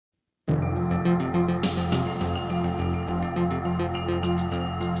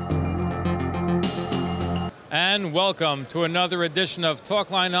And welcome to another edition of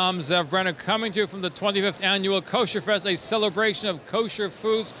Talkline. I'm Zev Brenner, coming to you from the 25th Annual Kosherfest, a celebration of kosher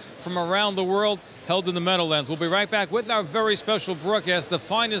foods from around the world, held in the Meadowlands. We'll be right back with our very special broadcast, the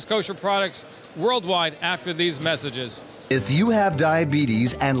finest kosher products worldwide, after these messages. If you have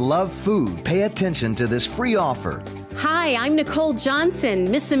diabetes and love food, pay attention to this free offer. Hi, I'm Nicole Johnson,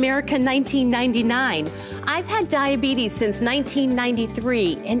 Miss America 1999. I've had diabetes since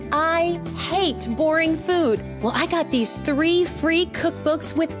 1993, and I hate boring food. Well, I got these 3 free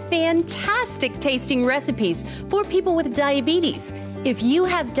cookbooks with fantastic tasting recipes for people with diabetes. If you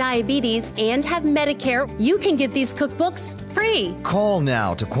have diabetes and have Medicare, you can get these cookbooks free. Call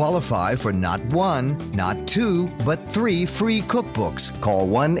now to qualify for not 1, not 2, but 3 free cookbooks. Call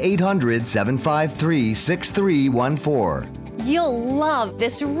 1-800-753-6314. You'll love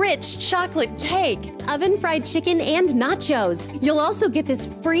this rich chocolate cake, oven-fried chicken, and nachos. You'll also get this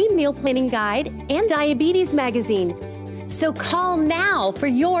free meal planning guide and diabetes magazine. So call now for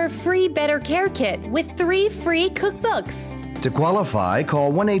your free Better Care Kit with 3 free cookbooks. To qualify,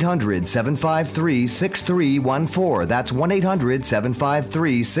 call 1-800-753-6314. That's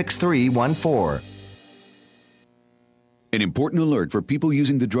 1-800-753-6314. An important alert for people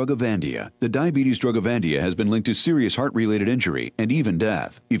using the drug Avandia. The diabetes drug Avandia has been linked to serious heart-related injury and even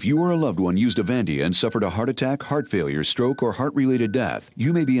death. If you or a loved one used Avandia and suffered a heart attack, heart failure, stroke, or heart-related death,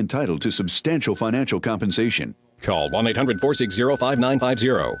 you may be entitled to substantial financial compensation. Call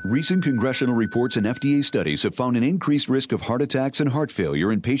 1-800-460-5950. Recent congressional reports and FDA studies have found an increased risk of heart attacks and heart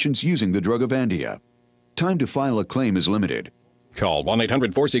failure in patients using the drug Avandia. Time to file a claim is limited. Call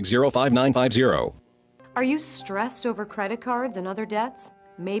 1-800-460-5950. Are you stressed over credit cards and other debts?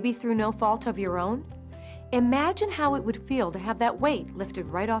 Maybe through no fault of your own? Imagine how it would feel to have that weight lifted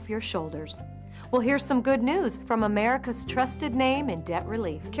right off your shoulders. Well, here's some good news from America's trusted name in debt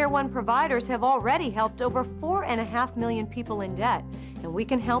relief. Care One providers have already helped over 4.5 million people in debt, and we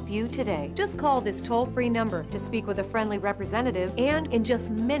can help you today. Just call this toll-free number to speak with a friendly representative, and in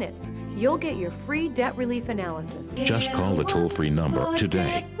just minutes, you'll get your free debt relief analysis. Just call the toll-free number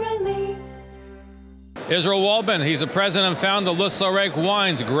today. Israel Waldman, he's the president and founder of Le Sorek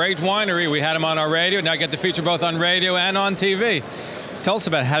Wines, great winery. We had him on our radio. Now I get to feature both on radio and on TV. Tell us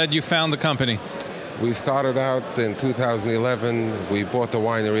about how did you found the company? We started out in 2011. We bought the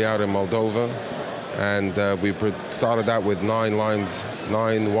winery out in Moldova, and we started out with 9 wines,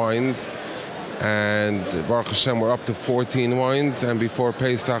 and Baruch Hashem, we're up to 14 wines, and before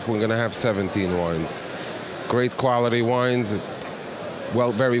Pesach, we're going to have 17 wines. Great quality wines,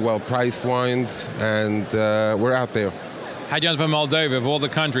 very well priced wines, and we're out there. How'd you end up in Moldova, of all the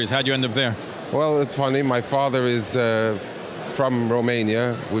countries? How'd you end up there? Well, it's funny. My father is from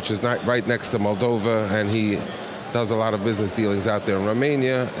Romania, which is right next to Moldova, and he does a lot of business dealings out there in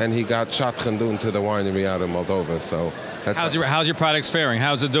Romania, and he got Shatchandun to the winery out in Moldova. So that's how's your products faring?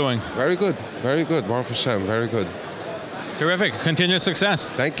 How's it doing? Very good, Baruch Hashem, very good. Terrific, continued success.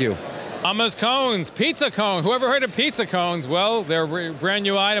 Thank you. Mama's Cones, pizza cone. Whoever heard of pizza cones? Well, they're a brand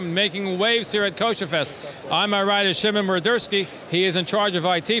new item making waves here at Kosherfest. On my right is Shimon Murdersky. He is in charge of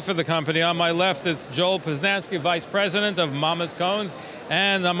IT for the company. On my left is Joel Poznansky, Vice President of Mama's Cones.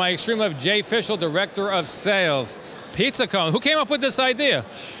 And on my extreme left, Jay Fischel, Director of Sales. Pizza cone. Who came up with this idea?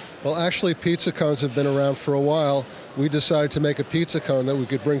 Well, actually, pizza cones have been around for a while. We decided to make a pizza cone that we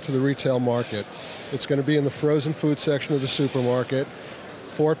could bring to the retail market. It's going to be in the frozen food section of the supermarket.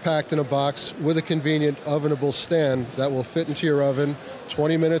 4 packed in a box with a convenient ovenable stand that will fit into your oven.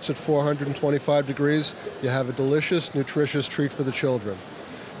 20 minutes at 425 degrees. You have a delicious, nutritious treat for the children.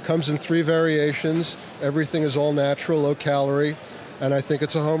 Comes in 3 variations. Everything is all natural, low calorie, and I think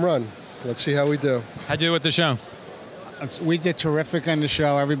it's a home run. Let's see how we do. How'd you do with the show? We did terrific on the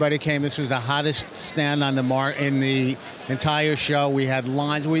show. Everybody came. This was the hottest stand on the in the entire show. We had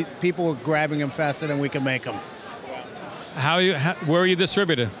lines. People were grabbing them faster than we could make them. Where are you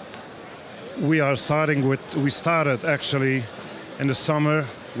distributed? We started actually in the summer.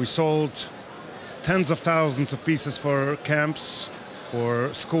 We sold tens of thousands of pieces for camps,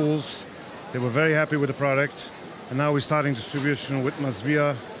 for schools. They were very happy with the product. And now we're starting distribution with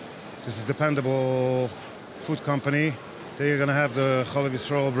Masbia. This is a dependable food company. They're going to have the Chalav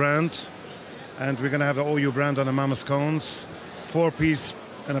Yisrael brand. And we're going to have the OU brand on the Mama's Cones. 4-piece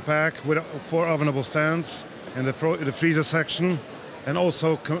in a pack with 4 ovenable stands. In the freezer section, and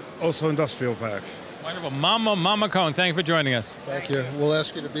also industrial pack. Wonderful. Mama Cone, thank you for joining us. Thank you. We'll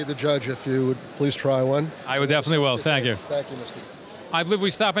ask you to be the judge if you would please try one. I would definitely will. Thank you. Thank you, Mr. I believe we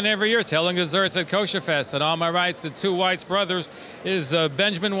stop in every year telling desserts at Kosherfest. And on my right, the two Weiss brothers is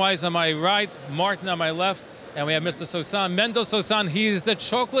Benjamin Weiss on my right, Martin on my left, and we have Mr. Sosan, Mendel Sosan. He is the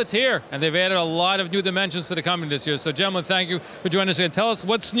chocolatier, and they've added a lot of new dimensions to the company this year. So, gentlemen, thank you for joining us and tell us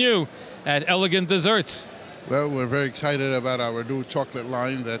what's new at Elegant Desserts. Well, we're very excited about our new chocolate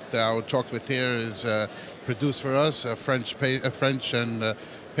line that our chocolatier is produced for us, a French and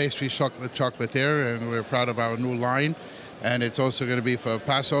pastry chocolatier, and we're proud of our new line. And it's also going to be for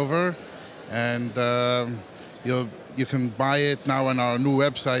Passover, and you can buy it now on our new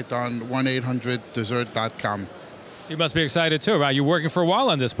website on 1-800-dessert.com. You must be excited too, right? You're working for a while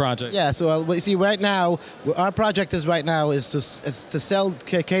on this project. Yeah, so you see, right now, our project is to sell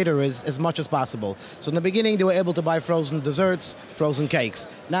caterers as much as possible. So in the beginning, they were able to buy frozen desserts, frozen cakes.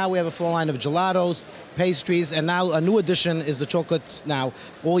 Now we have a full line of gelatos, pastries, and now a new addition is the chocolates now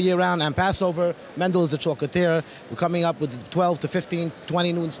all year round and Passover. Mendel is the chocolatier. We're coming up with 12 to 15,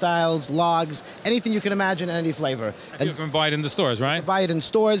 20 new styles, logs, anything you can imagine, any flavor. And you can buy it in the stores, right? You can buy it in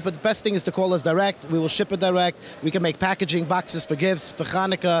stores, but the best thing is to call us direct. We will ship it direct. We can make packaging boxes for gifts, for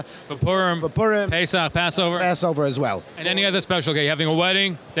Hanukkah, for Purim, Pesach, Passover as well. And any other special case. Having a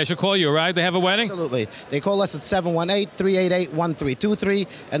wedding, they should call you, right? They have a wedding? Absolutely. They call us at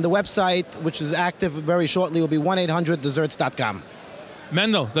 718-388-1323, and the website, which is active very shortly, will be 1-800-desserts.com.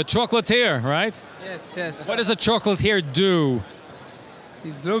 Mendel, the chocolatier, right? Yes, yes. What does a chocolatier do?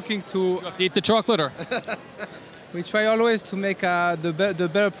 He's looking to... You have to eat the chocolate, or? We try always to make the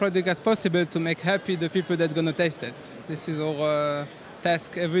better product as possible to make happy the people that are going to taste it. This is our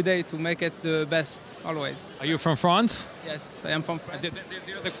task every day, to make it the best, always. Are you from France? Yes, I am from France.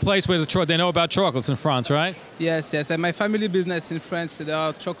 The place where they know about chocolates in France, right? Yes, yes. And my family business in France, they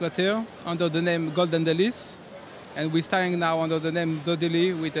are chocolatier under the name Golden Delice. And we're starting now under the name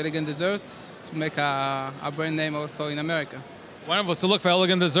Dodeli with Elegant Desserts to make a brand name also in America. Wonderful. So look for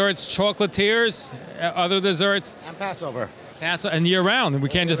Elegant Desserts, chocolatiers, other desserts. And Passover. And year-round. We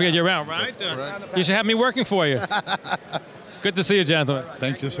can't just forget year-round, right? You should have me working for you. Good to see you, gentlemen.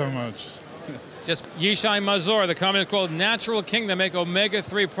 Thank you so much. Just Yishai Mazor, the company is called Natural King. They make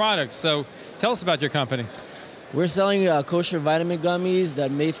omega-3 products. So tell us about your company. We're selling kosher vitamin gummies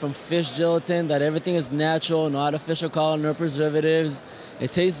that are made from fish gelatin, that everything is natural, no artificial color, no preservatives.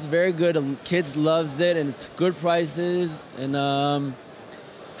 It tastes very good. Kids loves it, and it's good prices. And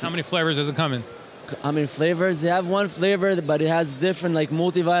how many flavors does it come in? How many flavors? They have one flavor, but it has different, like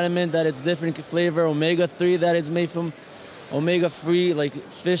multivitamin, that it's different flavor. Omega-3 that is made from omega-free, like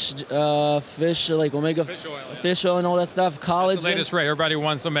fish, like omega fish oil and all that stuff. Collagen. That's the latest rate. Everybody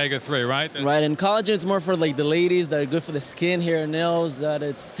wants omega-3, right? Right, and collagen is more for like the ladies that are good for the skin, hair, nails. That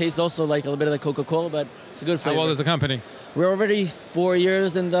it tastes also like a little bit of like Coca-Cola, but it's a good flavor. How old is the company? We're already 4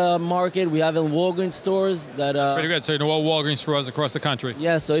 years in the market. We have in Walgreens stores that. Pretty good. So you know all Walgreens stores across the country.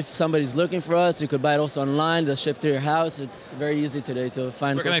 Yeah. So if somebody's looking for us, you could buy it also online. They'll ship to your house. It's very easy today to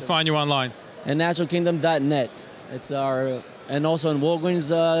find. Where can they find you online? At naturalkingdom.net. It's our, and also on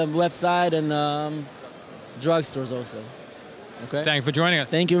Walgreens website and drugstores also. Okay. Thank you for joining us.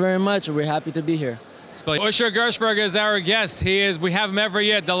 Thank you very much. We're happy to be here. Usher Gershberg is our guest. We have him every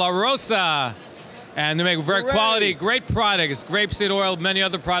year, De La Rosa. And they make very quality, great products, grapeseed oil, many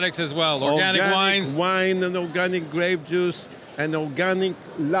other products as well. Organic wines. Wine and organic grape juice and organic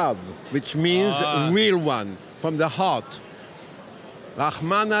love, which means real one, from the heart.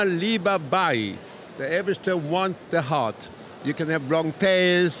 Rahmana liba bai. The Eberster wants the heart. You can have long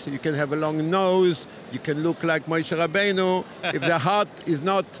tails, you can have a long nose, you can look like Moshe Rabbeinu. If the heart is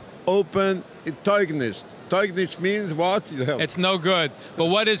not open, it's teugnisht. Teugnisht means what? It's no good. But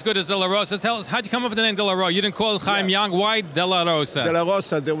what is good is De La Rosa. Tell us, how'd you come up with the name De La Rosa? You didn't call it Chaim Young. Why De La Rosa? De La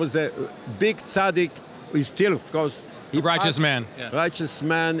Rosa, there was a big tzaddik, he's still, of course. A righteous man. Righteous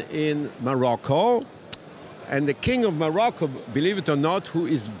man in Morocco. And the king of Morocco, believe it or not, who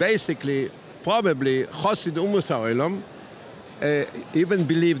is basically probably Chosid Umus HaOlam, even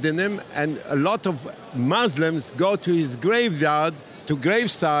believed in him, and a lot of Muslims go to his graveside to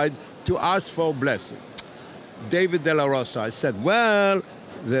ask for blessing. David De La Rosa, I said, well,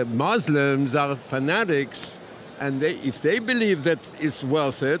 the Muslims are fanatics, and if they believe that it's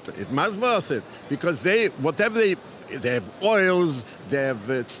worth it, it must be worth it, because they have oils, they have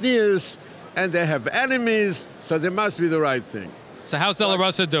tznius, and they have enemies, so they must be the right thing. So how's De La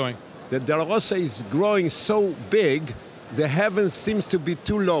Rosa doing? The De La Rosa is growing so big, the heavens seems to be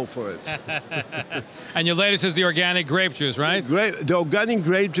too low for it. And your latest is the organic grape juice, right? The organic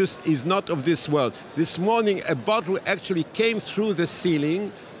grape juice is not of this world. This morning, a bottle actually came through the ceiling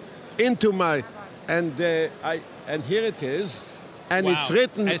into my, and here it is. And Wow. it's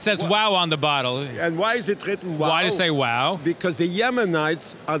written... And it says wow on the bottle. And why is it written wow? Why does it say wow? Because the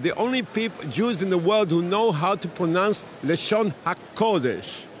Yemenites are the only people, Jews in the world, who know how to pronounce Lashon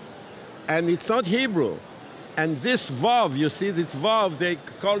HaKodesh. And it's not Hebrew. And this Vav, you see this Vav, they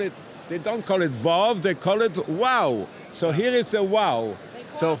don't call it Vav, they call it wow. So here it's a wow.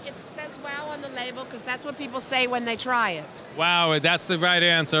 It says wow on the label because that's what people say when they try it. Wow, that's the right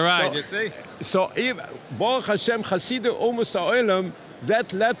answer, right? You see? So if Baruch Hashem Chasidu Umus Ha'olam,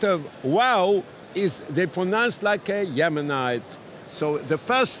 that letter wow they pronounce like a Yemenite. So the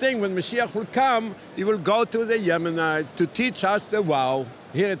first thing when Mashiach will come, he will go to the Yemenite to teach us the wow.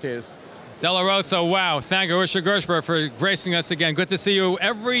 Here it is. Della Rosa, wow. Thank you, Usher Gershberg, for gracing us again. Good to see you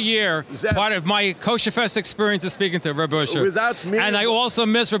every year. Part of my Kosherfest experience is speaking to Reb Usher. Without me... And I also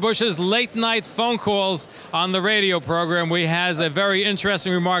miss Reb Usher's late-night phone calls on the radio program. We has a very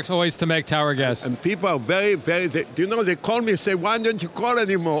interesting remarks always to make to our guests. And people are very, very... they call me and say, why don't you call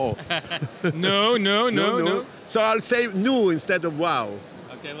anymore? No. So I'll say no instead of wow.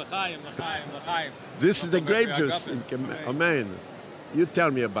 Okay, l'chaim. This is the grape juice. Amen. You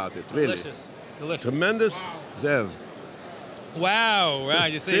tell me about it, really. Delicious. Tremendous. Zev. Wow,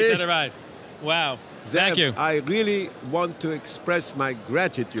 you see, you said it right. Wow. Zev, thank you. I really want to express my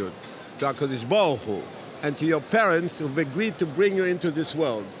gratitude to HaKadosh Baruch Hu and to your parents who've agreed to bring you into this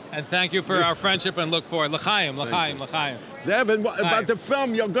world. And thank you for our friendship and look forward. L'chaim. Zev, and about the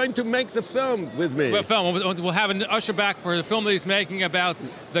film, you're going to make the film with me. We'll have an usher back for the film that he's making about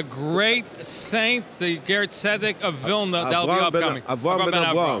the great saint, the Ger Tzedek of Vilna. That'll be upcoming. Avram ben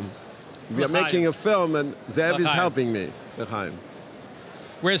Avram. We are making a film, and Zev is helping me. L'chaim.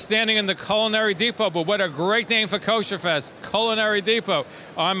 We're standing in the Culinary Depot, but what a great name for Kosherfest, Culinary Depot.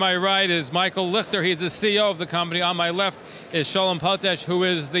 On my right is Michael Lichter. He's the CEO of the company. On my left is Shalom Potesh, who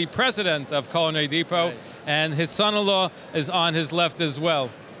is the president of Culinary Depot, right. And his son-in-law is on his left as well.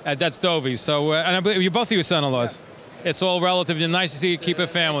 That's Dovi. So, and I believe you both of you son-in-laws. Yeah. It's all relative. It's nice to see you keep a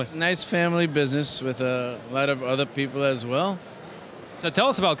family. It's a nice family business with a lot of other people as well. So tell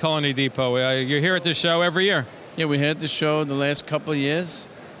us about Culinary Depot. You're here at the show every year. Yeah, we're here at the show the last couple of years.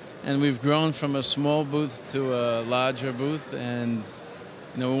 And we've grown from a small booth to a larger booth, and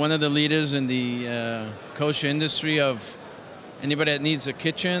we're one of the leaders in the kosher industry of anybody that needs a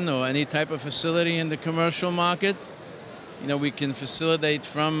kitchen or any type of facility in the commercial market. We can facilitate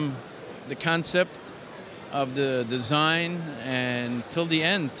from the concept of the design and till the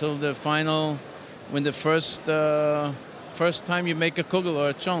end, till the final, when the first time you make a kugel or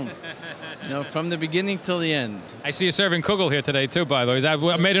a chont. From the beginning till the end. I see you serving kugel here today too, by the way. Is that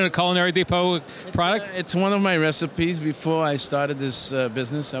made in a Culinary Depot product? It's one of my recipes. Before I started this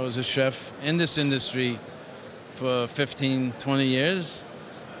business, I was a chef in this industry for 15, 20 years.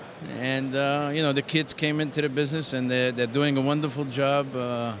 And, the kids came into the business and they're doing a wonderful job.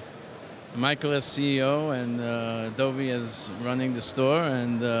 Michael as CEO and Dovi is running the store,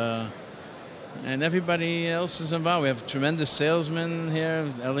 and everybody else is involved. We have tremendous salesmen here.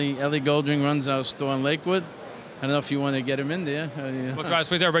 Ellie Goldring runs our store in Lakewood. I don't know if you want to get him in there. We'll try to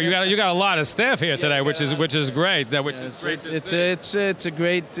squeeze there, but you got a lot of staff here today, which is great. It's a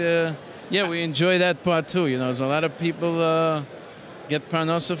great. We enjoy that part too. There's a lot of people get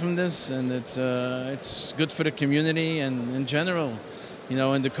parnasa from this, and it's good for the community and in general.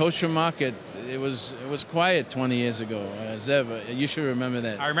 In the kosher market, it was quiet 20 years ago. Zev, you should remember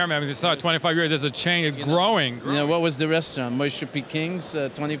that. I remember. It's not 25 years. There's a chain. It's growing. What was the restaurant? Moshe P. King's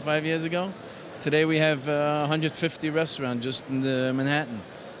 25 years ago. Today we have 150 restaurants just in the Manhattan.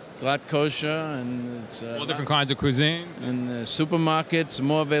 Glatt kosher, and it's all different kinds of cuisines. And supermarkets,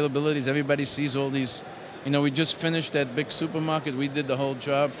 more availabilities. Everybody sees all these. We just finished that big supermarket. We did the whole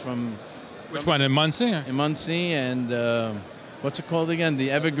job from. Which one, in Muncie? In Muncie, and. What's it called again? The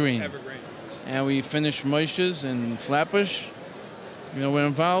Evergreen. And we finished Moshe's and Flatbush. We're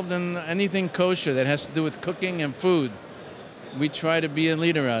involved in anything kosher that has to do with cooking and food. We try to be a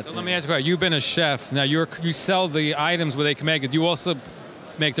leader out there. Let me ask you, you've been a chef. Now you sell the items where they can make it. Do you also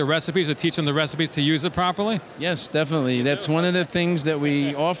make the recipes or teach them the recipes to use it properly? Yes, definitely. That's one of the things that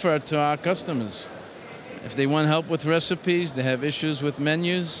we offer to our customers. If they want help with recipes, they have issues with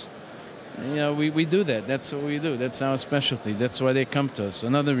menus, we do that. That's what we do. That's our specialty. That's why they come to us.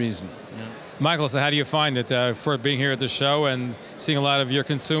 Another reason. Michael, so how do you find it for being here at the show and seeing a lot of your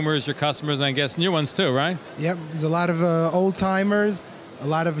consumers, your customers, and I guess new ones too, right? Yep, there's a lot of old-timers, a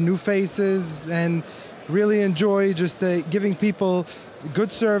lot of new faces, and really enjoy just giving people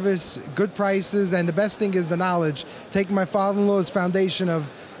good service, good prices, and the best thing is the knowledge. Taking my father-in-law's foundation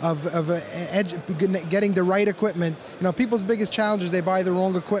of getting the right equipment. People's biggest challenge is they buy the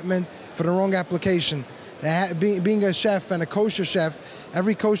wrong equipment for the wrong application. Being a chef and a kosher chef,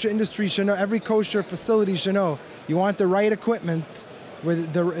 every kosher industry should know, every kosher facility should know, you want the right equipment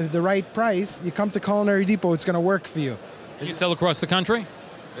with the right price, you come to Culinary Depot, it's going to work for you. You sell across the country?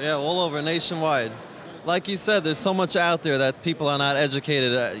 Yeah, all over, nationwide. Like you said, there's so much out there that people are not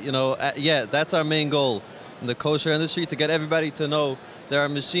educated. Yeah, that's our main goal in the kosher industry, to get everybody to know there are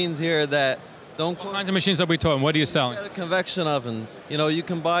machines here that don't. What kinds of machines are we talking? What are you selling? A convection oven. You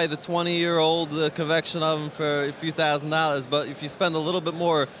can buy the 20-year-old convection oven for a few $1,000s, but if you spend a little bit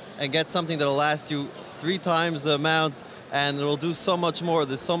more and get something that'll last you 3 times the amount, and it'll do so much more.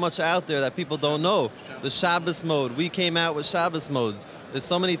 There's so much out there that people don't know. The Shabbos mode. We came out with Shabbos modes. There's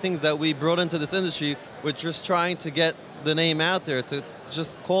so many things that we brought into this industry. We're just trying to get the name out there. To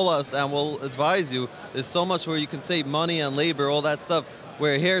just call us and we'll advise you. There's so much where you can save money and labor, all that stuff.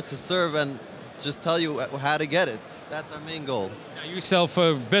 We're here to serve and just tell you how to get it. That's our main goal. Now, you sell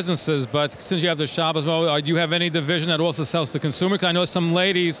for businesses, but since you have the Shabbos mode, do you have any division that also sells to consumer? Because I know some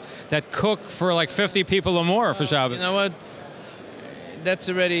ladies that cook for like 50 people or more for Shabbos. You know what? That's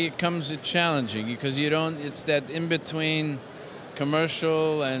already comes challenging because you don't. It's that in between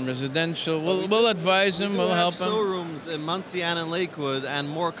commercial and residential. We'll advise them. We'll help them. Showrooms in Muncie and in Lakewood, and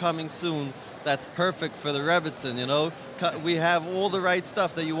more coming soon. That's perfect for the Rebbitzin. We have all the right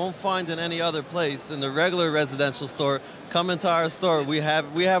stuff that you won't find in any other place in the regular residential store. Come into our store. We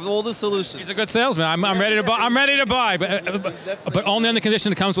have all the solutions. He's a good salesman. I'm ready to buy. I'm ready to buy, but only on the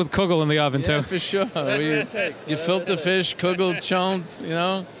condition it comes with kugel in the oven too. Yeah, for sure. You filter fish, kugel, chont,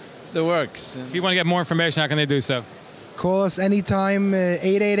 the works. If you want to get more information, how can they do so? Call us anytime,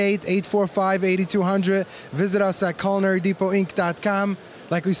 888-845-8200. Visit us at culinarydepotinc.com.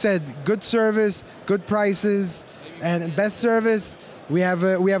 Like we said, good service, good prices, and best service. We have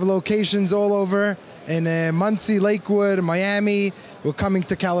locations all over in Muncie, Lakewood, Miami. We're coming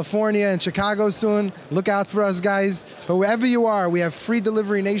to California and Chicago soon. Look out for us, guys. But wherever you are, we have free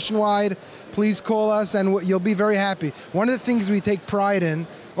delivery nationwide. Please call us and you'll be very happy. One of the things we take pride in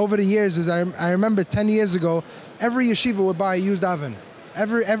over the years is I remember 10 years ago, every yeshiva would buy a used oven.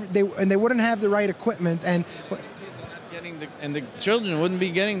 They wouldn't have the right equipment. And the children wouldn't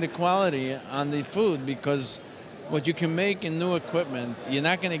be getting the quality on the food because what you can make in new equipment, you're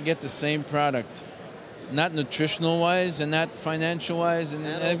not going to get the same product, not nutritional-wise and not financial-wise and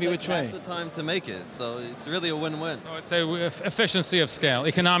every which way. Half the time to make it, so it's really a win-win. So it's a efficiency of scale,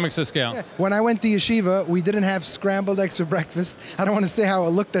 economics of scale. Yeah. When I went to yeshiva, we didn't have scrambled eggs for breakfast. I don't want to say how it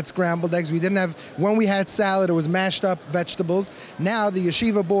looked at scrambled eggs. We didn't have, when we had salad, it was mashed up vegetables. Now the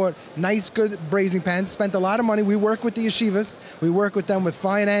yeshiva bought nice, good braising pans, spent a lot of money. We work with the yeshivas. We work with them with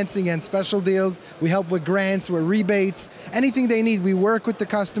financing and special deals. We help with grants, with rebates, anything they need. We work with the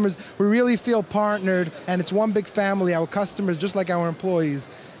customers. We really feel partnered. And it's one big family, our customers, just like our employees.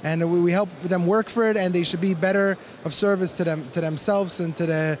 And we help them work for it, and they should be better of service to themselves and to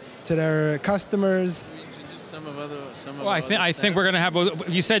their customers. I think we're going to have.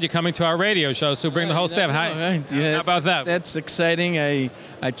 You said you're coming to our radio show, so bring the whole staff. How about that? That's exciting. I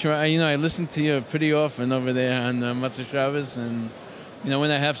try. I listen to you pretty often over there on Motzei Shabbos, and when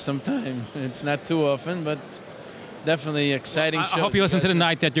I have some time, it's not too often, but. Definitely exciting show. I hope you listen to the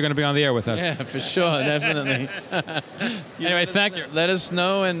night that you're going to be on the air with us. Yeah, for sure, definitely. Anyway, thank you. Let us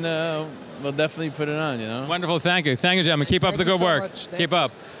know, and we'll definitely put it on. Wonderful, thank you, gentlemen. Keep up the good work. Keep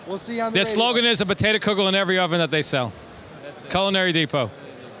up. We'll see you on the Their radio. slogan is a potato kugel in every oven that they sell. Culinary Depot.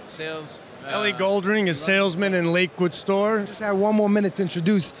 Sales. Ellie Goldring is salesman in Lakewood store. Just have one more minute to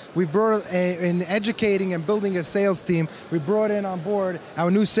introduce. We brought in educating and building a sales team. We brought in on board our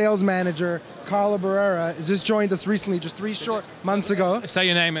new sales manager, Carla Barrera, has just joined us recently, just 3 short months ago. Say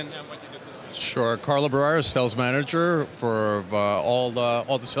your name and what you do. Sure, Carla Barrera, sales manager for all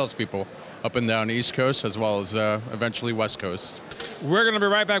the salespeople up and down the East Coast as well as eventually West Coast. We're going to be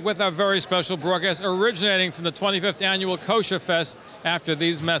right back with our very special broadcast originating from the 25th annual Kosher Fest after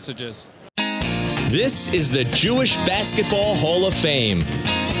these messages. This is the Jewish Basketball Hall of Fame.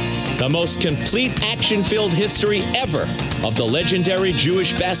 The most complete action-filled history ever of the legendary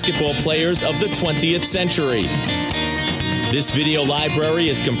Jewish basketball players of the 20th century. This video library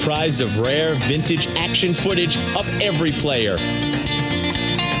is comprised of rare vintage action footage of every player.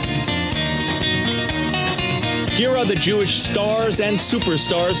 Here are the Jewish stars and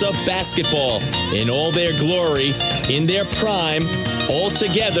superstars of basketball in all their glory, in their prime, all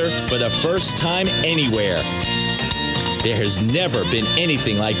together for the first time anywhere. There has never been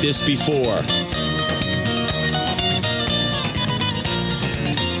anything like this before.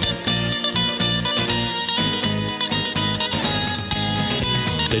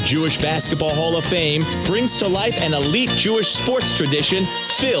 The Jewish Basketball Hall of Fame brings to life an elite Jewish sports tradition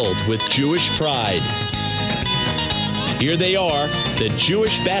filled with Jewish pride. Here they are, the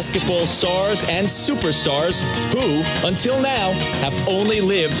Jewish basketball stars and superstars who, until now, have only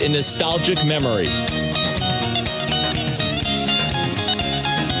lived in nostalgic memory.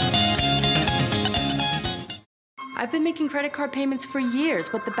 I've been making credit card payments for years,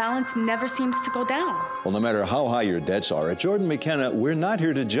 but the balance never seems to go down. Well, no matter how high your debts are, at Jordan McKenna, we're not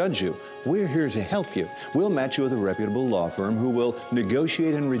here to judge you. We're here to help you. We'll match you with a reputable law firm who will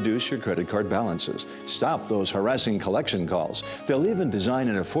negotiate and reduce your credit card balances. Stop those harassing collection calls. They'll even design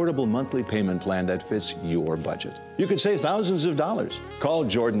an affordable monthly payment plan that fits your budget. You could save thousands of dollars. Call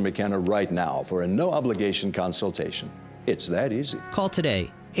Jordan McKenna right now for a no-obligation consultation. It's that easy. Call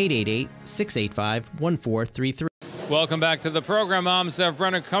today, 888-685-1433. Welcome back to the program. I'm Zev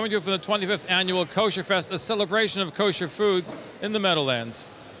Brenner, coming to you from the 25th Annual Kosherfest, a celebration of kosher foods in the Meadowlands.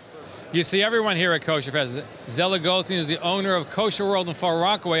 You see everyone here at Kosherfest. Zella Goldstein is the owner of Kosher World in Far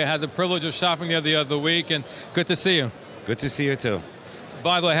Rockaway. I had the privilege of shopping there the other week, and good to see you. Good to see you, too.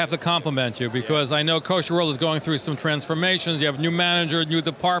 By the way, I have to compliment you because I know Kosher World is going through some transformations. You have a new manager, new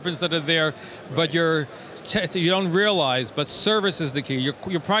departments that are there, but you don't realize, but service is the key.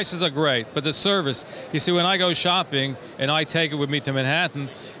 Your prices are great, but the service. You see, when I go shopping and I take it with me to Manhattan,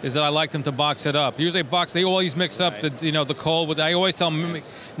 is that I like them to box it up. Usually they always mix up the cold with. I always tell them,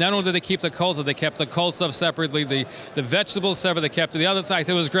 not only did they keep the cold stuff, they kept the cold stuff separately, the vegetables separate, they kept the other side.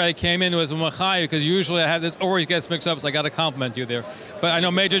 It was great. I came in, it was Machai, because usually I have this, always gets mixed up, so I got to compliment you there. But I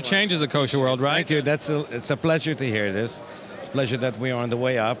know major changes at Kosher World, right? Thank you. It's a pleasure to hear this. It's a pleasure that we are on the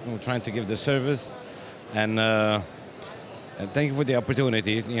way up and we're trying to give the service. And thank you for the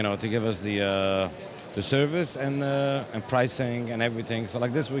opportunity, to give us the service and pricing and everything. So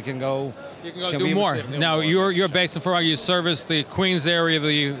like this, we can go. You can go do more. Now you're based in Far Rockaway. You service the Queens area,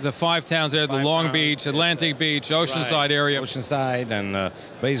 the five towns there, the Long Beach, Atlantic Beach, Oceanside area. Oceanside and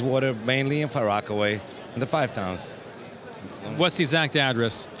Bayswater, mainly in Far Rockaway, and the five towns. What's the exact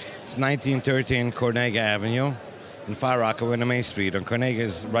address? It's 1913 Cornega Avenue in Far Rockaway on the main street. And Cornega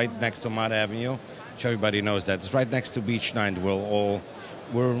is right next to Mott Avenue. Everybody knows that. It's right next to Beach 9. We're all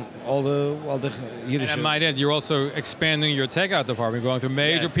the Yiddish. And I might add, you're also expanding your takeout department, going through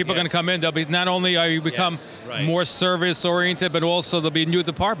major people are going to come in. They'll be not only are you become more service oriented, but also there'll be new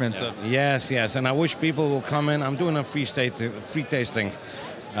departments. Yes, and I wish people will come in. I'm doing a free tasting.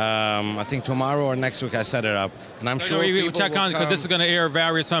 I think tomorrow or next week I set it up, and I'm sure people will check on because this is going to air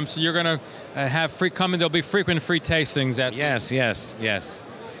various times. So you're going to have free coming. There'll be frequent free tastings at. Yes.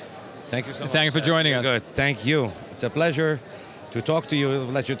 Thank you so much. Thank you for joining us. Good. Thank you. It's a pleasure to talk to you, a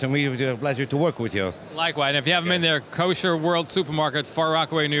pleasure to meet you, a pleasure to work with you. Likewise. And if you haven't been there, Kosher World Supermarket, Far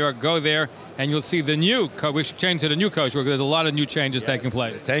Rockaway, New York, go there and you'll see the new, we should change to the new Kosher World because there's a lot of new changes taking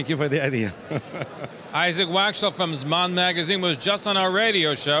place. Thank you for the idea. Isaac Waxel from Zman Magazine was just on our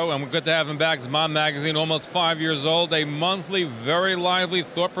radio show, and we're good to have him back. Zman Magazine, almost 5 years old, a monthly, very lively,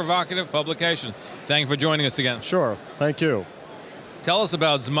 thought-provocative publication. Thank you for joining us again. Sure. Thank you. Tell us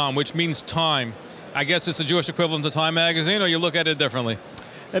about Zman, which means time. I guess it's the Jewish equivalent to Time Magazine, or you look at it differently?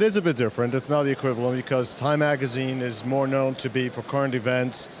 It is a bit different. It's not the equivalent because Time Magazine is more known to be for current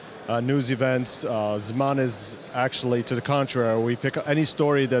events, news events. Zman is actually to the contrary. We pick up any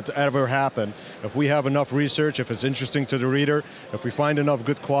story that's ever happened. If we have enough research, if it's interesting to the reader, if we find enough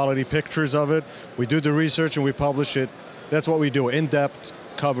good quality pictures of it, we do the research and we publish it. That's what we do, in-depth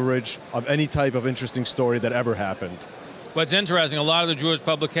coverage of any type of interesting story that ever happened. What's interesting, a lot of the Jewish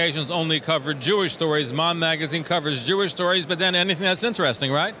publications only cover Jewish stories. Zman Magazine covers Jewish stories, but then anything that's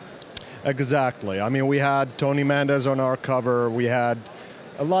interesting, right? Exactly. I mean, we had Tony Mendez on our cover. We had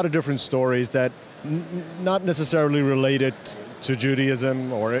a lot of different stories that not necessarily related to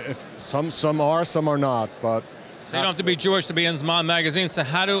Judaism, or if some are, some are not. But so you don't have to be Jewish to be in Zman Magazine. So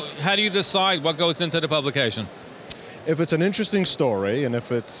how do you decide what goes into the publication? If it's an interesting story, and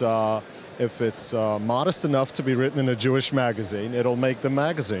if it's modest enough to be written in a Jewish magazine, it'll make the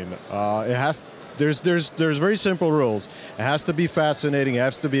magazine. There's very simple rules. It has to be fascinating. It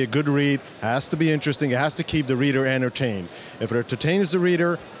has to be a good read. It has to be interesting. It has to keep the reader entertained. If it entertains the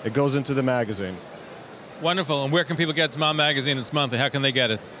reader, it goes into the magazine. Wonderful. And where can people get Zman Magazine this month? How can they get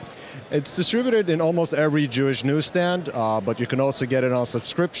it? It's distributed in almost every Jewish newsstand, but you can also get it on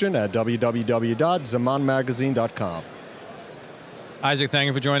subscription at www.zmanmagazine.com. Isaac, thank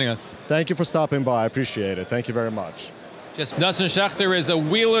you for joining us. Thank you for stopping by. I appreciate it. Thank you very much. Dustin Schechter is a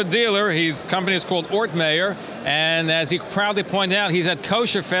wheeler dealer. His company is called Ortmeyer, and as he proudly pointed out, he's at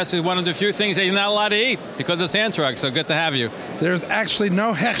Kosherfest with one of the few things that you're not allowed to eat because of hand trucks. So good to have you. There's actually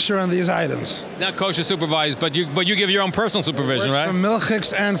no hechsher on these items. Not kosher supervised, but you give your own personal supervision, right?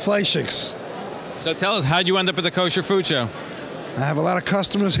 Milchiks and fleischiks. So tell us, how'd you end up at the Kosher Food Show? I have a lot of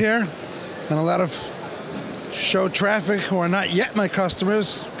customers here and a lot of show traffic who are not yet my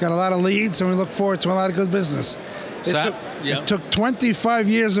customers. Got a lot of leads, and we look forward to a lot of good business. It took 25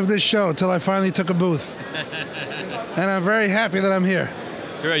 years of this show till I finally took a booth. And I'm very happy that I'm here.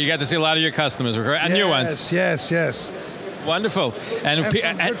 You got to see a lot of your customers, and new ones. Yes. Wonderful. And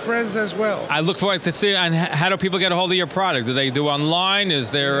some good friends as well. I look forward to seeing. And how do people get a hold of your product? Do they do online?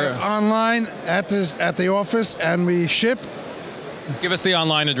 Is there online at the office, and we ship? Give us the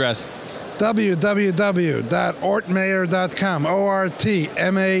online address. www.ortmayer.com.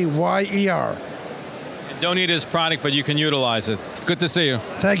 ORTMAYER. Don't need his product, but you can utilize it. Good to see you.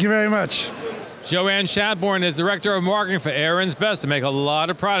 Thank you very much. Joanne Shadbourne is Director of Marketing for Aaron's Best. They make a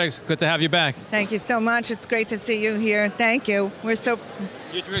lot of products. Good to have you back. Thank you so much. It's great to see you here. Thank you. We're so...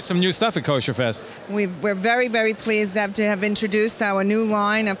 You introduced some new stuff at Kosherfest. We're very, very pleased to have introduced our new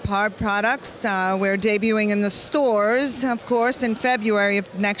line of products. We're debuting in the stores, of course, in February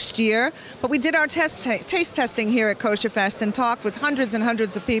of next year. But we did our taste testing here at Kosherfest and talked with hundreds and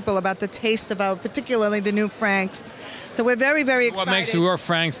hundreds of people about the taste of particularly the new Franks. So we're very, very excited. What makes your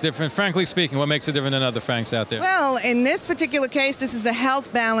Franks different? Frankly speaking, what makes it different than other Franks out there? Well, in this particular case, this is the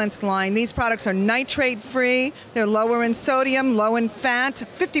Health Balance line. These products are nitrate-free. They're lower in sodium, low in fat,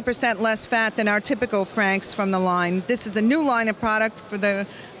 50% less fat than our typical Franks from the line. This is a new line of product for the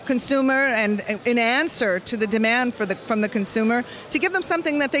consumer and in answer to the demand from the consumer to give them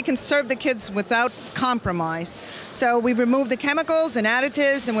something that they can serve the kids without compromise. So we've removed the chemicals and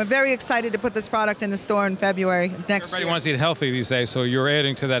additives, and we're very excited to put this product in the store in February next Everybody year. wants to eat healthy these days, so you're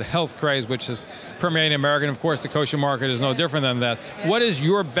adding to that health craze, which is permeating America. And of course, the kosher market is no different than that. What is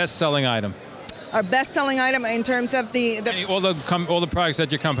your best-selling item? Our best-selling item in terms of all the products that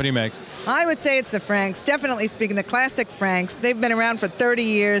your company makes. I would say it's the Franks. Definitely speaking, the classic Franks. They've been around for 30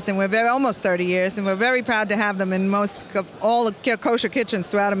 years, and almost 30 years, and we're very proud to have them in most of all the kosher kitchens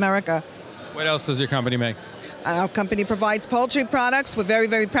throughout America. What else does your company make? Our company provides poultry products. We're very,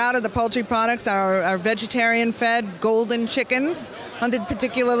 very proud of the poultry products. Our vegetarian-fed golden chickens, under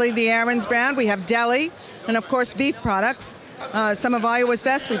particularly the Aaron's brand. We have deli, and of course beef products. Some of Iowa's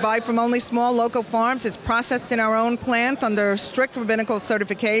best we buy from only small local farms. It's processed in our own plant under strict rabbinical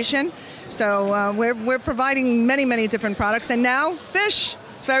certification. So we're providing many, many different products. And now fish.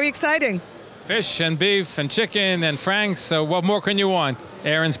 It's very exciting. Fish and beef and chicken and Franks. So what more can you want?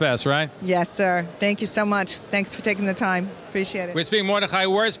 Aaron's Best, right? Yes, sir. Thank you so much. Thanks for taking the time. Appreciate it. We're speaking Mordechai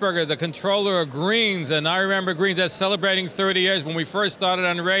Wurzberger, the controller of Greens. And I remember Greens as celebrating 30 years. When we first started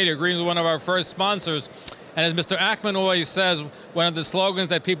on the radio, Greens was one of our first sponsors. And as Mr. Ackman always says, one of the slogans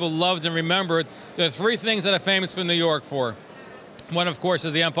that people loved and remembered, there are three things that are famous for New York for. One, of course,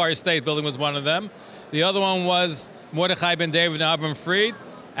 is the Empire State Building was one of them. The other one was Mordechai Ben David and Avram Fried.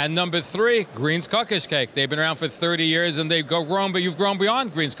 And number three, Green's Cookish Cake. They've been around for 30 years, and they've grown, but you've grown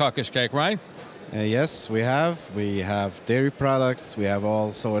beyond Green's Cookish Cake, right? Yes, we have. We have dairy products. We have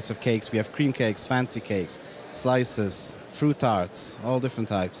all sorts of cakes. We have cream cakes, fancy cakes, slices, fruit tarts, all different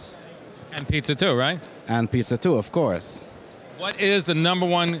types. And pizza too, right? And pizza too, of course. What is the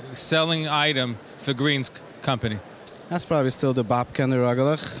 #1 selling item for Green's company? That's probably still the babka and the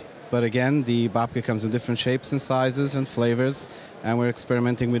ragalach. But again, the babka comes in different shapes and sizes and flavors, and we're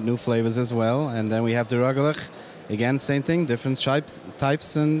experimenting with new flavors as well. And then we have the ragalach. Again, same thing, different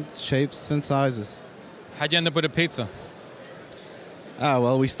types and shapes and sizes. How'd you end up with a pizza?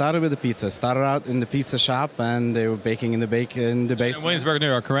 Well, we started with the pizza. Started out in the pizza shop, and they were baking in the basement. In Williamsburg, New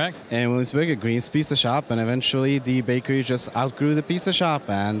York, correct? In Williamsburg, at Green's Pizza Shop, and eventually the bakery just outgrew the pizza shop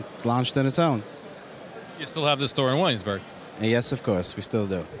and launched on its own. You still have the store in Williamsburg? Yes, of course, we still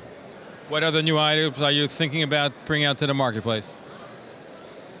do. What other new items are you thinking about bringing out to the marketplace?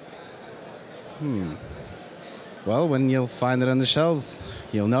 Well, when you'll find it on the shelves,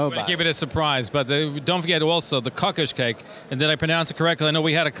 you'll know about it. Keep it a surprise, but don't forget also the cookish cake. And did I pronounce it correctly? I know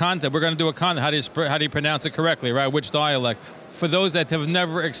we had a contest. We're going to do a contest. How do you pronounce it correctly, right? Which dialect? For those that have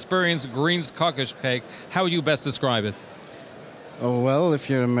never experienced Green's cookish cake, how would you best describe it? Oh, well, if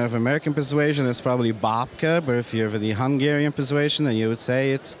you're of American persuasion, it's probably babka, but if you're of the Hungarian persuasion, then you would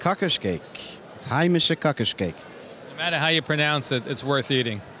say it's cookish cake. It's heimische cookish cake. No matter how you pronounce it, it's worth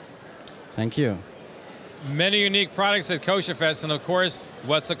eating. Thank you. Many unique products at Kosherfest, and of course,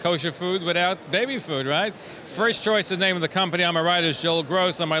 what's a kosher food without baby food, right? First Choice is the name of the company. On my right is Joel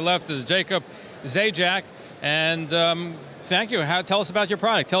Gross. On my left is Jacob Zajac. And thank you. Tell us about your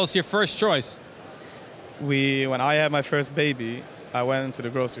product. Tell us your First Choice. When I had my first baby, I went into the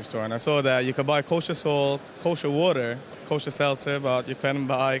grocery store and I saw that you could buy kosher salt, kosher water, kosher seltzer, but you couldn't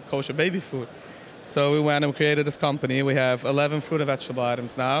buy kosher baby food. So we went and created this company. We have 11 fruit and vegetable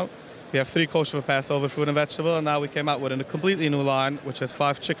items now. We have 3 kosher for Passover fruit and vegetable, and now we came out with a completely new line, which has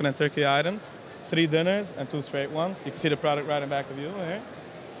 5 chicken and turkey items. 3 dinners and 2 straight ones. You can see the product right in back of you here.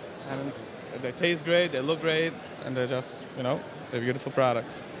 And they taste great, they look great, and they're just, you know, they're beautiful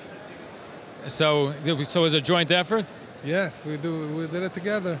products. So is it a joint effort? Yes, we did it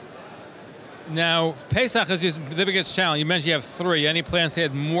together. Now, Pesach is just the biggest challenge. You mentioned you have 3. Any plans to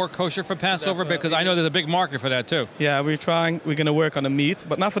add more kosher for Passover? Definitely. Because I know there's a big market for that too. Yeah, we're going to work on the meats,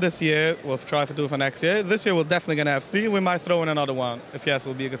 but not for this year. We'll try to do it for next year. This year, we're definitely going to have 3. We might throw in another one. If yes, it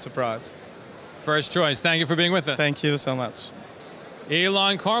will be a good surprise. First choice. Thank you for being with us. Thank you so much.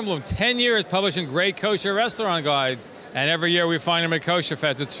 Elon Kornblum, 10 years publishing great kosher restaurant guides, and every year we find him at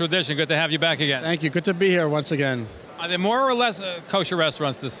Kosherfest. It's tradition. Good to have you back again. Thank you. Good to be here once again. Are there more or less kosher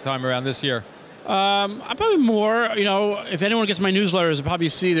restaurants this time around this year? Probably more. You know, if anyone gets my newsletters, you'll probably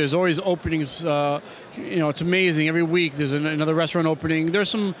see there's always openings. You know, it's amazing. Every week there's another restaurant opening.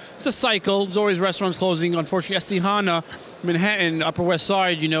 It's a cycle. There's always restaurants closing. Unfortunately, Esti Hana, Manhattan, Upper West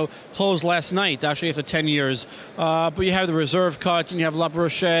Side, you know, closed last night, actually after 10 years. But you have the Reserve Cut and you have La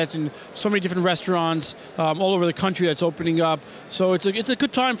Brochette and so many different restaurants all over the country that's opening up. So it's a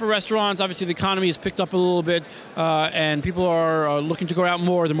good time for restaurants. Obviously, the economy has picked up a little bit and people are looking to go out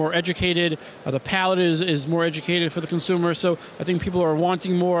more. They're more educated. The palate is more educated for the consumer. So I think people are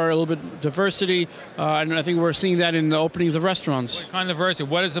wanting more, a little bit diversity. And I think we're seeing that in the openings of restaurants. What kind of diversity?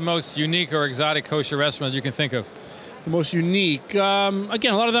 What is the most unique or exotic kosher restaurant you can think of? The most unique.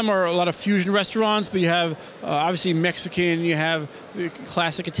 Again, a lot of them are a lot of fusion restaurants, but you have obviously Mexican, you have the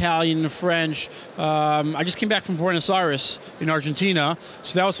classic Italian, French. I just came back from Buenos Aires in Argentina,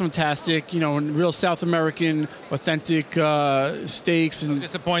 so that was fantastic. You know, real South American, authentic steaks. And I'm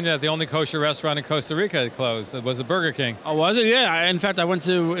disappointed that the only kosher restaurant in Costa Rica had closed. It was a Burger King. Oh, was it? Yeah. In fact, I went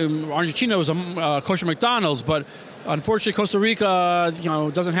to Argentina. It was a kosher McDonald's, but unfortunately, Costa Rica, you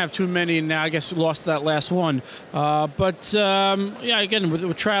know, doesn't have too many, and now I guess lost that last one. Yeah, again,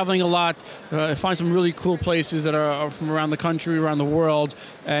 we're traveling a lot. Find some really cool places that are from around the country, around the world,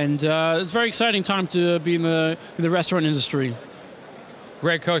 and it's a very exciting time to be in the restaurant industry.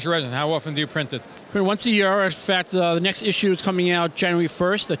 Great kosher restaurant. How often do you print it? Once a year. In fact, the next issue is coming out January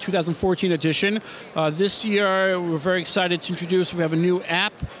 1st, the 2014 edition. This year, we're very excited to introduce, we have a new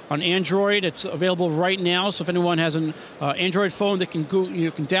app on Android. It's available right now, so if anyone has an Android phone, they can go,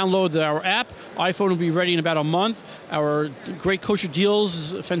 you can download our app. iPhone will be ready in about a month. Our Great Kosher Deals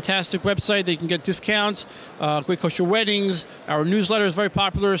is a fantastic website. They can get discounts, Great Kosher Weddings. Our newsletter is very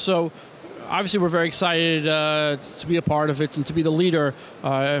popular, so obviously, we're very excited to be a part of it and to be the leader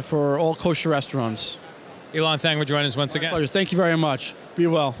for all kosher restaurants. Elon, thank you for joining us once again. Pleasure. Thank you very much. Be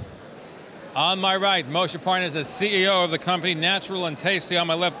well. On my right, Moshe Parnas, the CEO of the company Natural and Tasty. On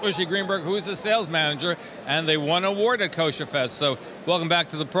my left, Ushi Greenberg, who is the sales manager, and they won an award at Kosherfest. So welcome back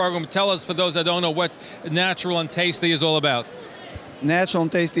to the program. Tell us, for those that don't know, what Natural and Tasty is all about. Natural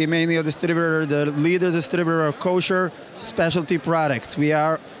and Tasty, mainly a distributor, the leader distributor of kosher specialty products. We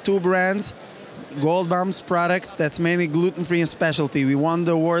are 2 brands, Gold Bombs products, that's mainly gluten-free and specialty. We won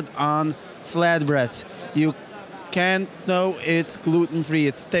the award on flatbreads. You can't know it's gluten-free.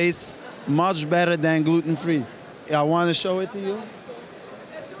 It tastes much better than gluten-free. I want to show it to you.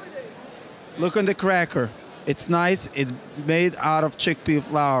 Look on the cracker. It's nice. It's made out of chickpea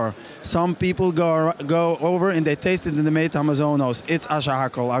flour. Some people go over and they taste it and they made Amazonos. It's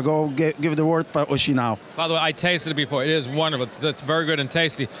ashahakol. I'll go give the word for Ushi now. By the way, I tasted it before. It is wonderful. It's very good and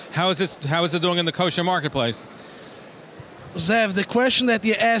tasty. How is it doing in the kosher marketplace? Zev, the question that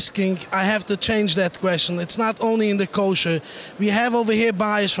you're asking, I have to change that question. It's not only in the kosher. We have over here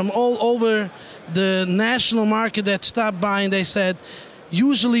buyers from all over the national market that stopped by and they said,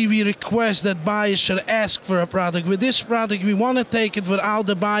 usually we request that buyers should ask for a product. With this product, we want to take it without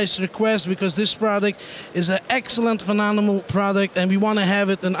the buyer's request because this product is an excellent, phenomenal product and we want to have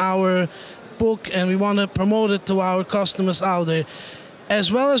it in our book and we want to promote it to our customers out there. As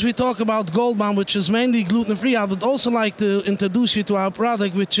well as we talk about Gold Bomb, which is mainly gluten-free, I would also like to introduce you to our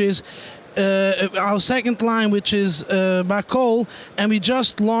product, which is our second line, which is Bakol, and we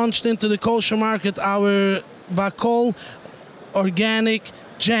just launched into the kosher market our Bakol organic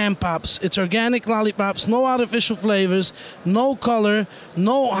jam pops. It's organic lollipops, no artificial flavors, no color,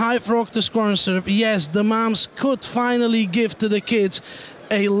 no high fructose corn syrup. Yes, the moms could finally give to the kids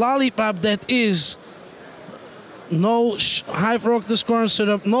a lollipop that is no high fructose corn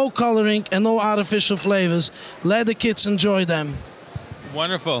syrup, no coloring, and no artificial flavors. Let the kids enjoy them.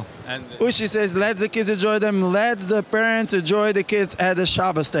 Wonderful. And Ushi says, let the kids enjoy them. Let the parents enjoy the kids at the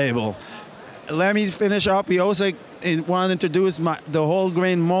Shabbos table. Let me finish up. We also want to introduce the whole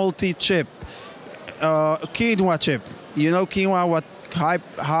grain multi-chip, quinoa chip. You know quinoa, what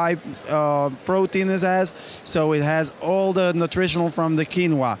high protein it has? So it has all the nutritional from the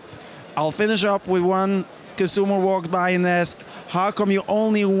quinoa. I'll finish up with one consumer walked by and asked, how come you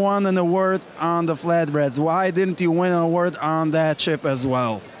only won an award on the flatbreads? Why didn't you win an award on that chip as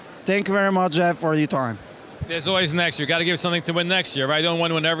well? Thank you very much, Jeff, for your time. There's always next year. Got to give something to win next year, right? I don't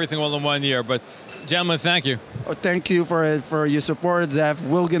want to win everything all in 1 year. But, gentlemen, thank you. Thank you for your support, Zev.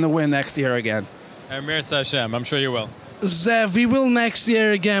 We're going to win next year again. Amir Hashem, I'm sure you will. Zev, we will next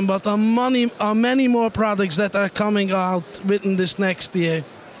year again, but there are many more products that are coming out within this next year.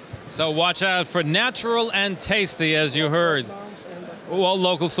 So watch out for natural and tasty, as you heard. All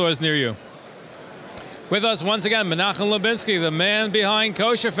local stores near you. With us once again, Menachem Lubinsky, the man behind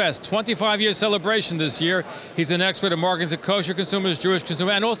Kosherfest, 25-year celebration this year. He's an expert in marketing to kosher consumers, Jewish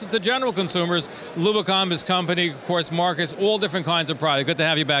consumers, and also to general consumers. Lubicon, his company, of course, markets all different kinds of product. Good to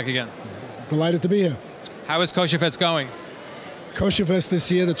have you back again. Delighted to be here. How is Kosherfest going? Kosherfest this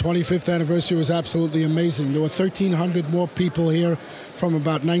year, the 25th anniversary, was absolutely amazing. There were 1,300 more people here from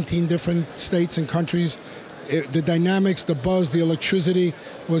about 19 different states and countries. The dynamics, the buzz, the electricity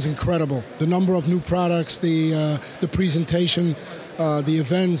was incredible. The number of new products, the presentation, the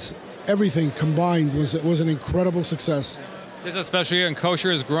events, everything combined was an incredible success. This is a special year, and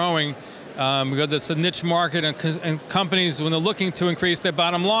kosher is growing. Because it's a niche market, and companies, when they're looking to increase their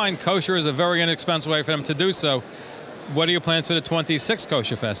bottom line, kosher is a very inexpensive way for them to do so. What are your plans for the 26th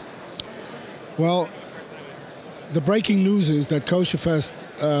Kosher Fest? Well, the breaking news is that Kosher Fest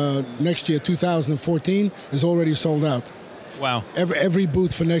next year, 2014, is already sold out. Wow. Every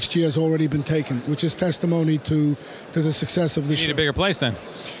booth for next year has already been taken, which is testimony to the success of this show. You need a bigger place then.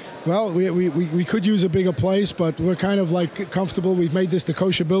 Well, we could use a bigger place, but we're kind of like comfortable. We've made this the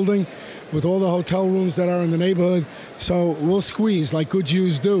kosher building with all the hotel rooms that are in the neighborhood. So we'll squeeze like good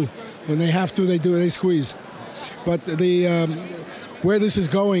Jews do. When they have to, they squeeze. But where this is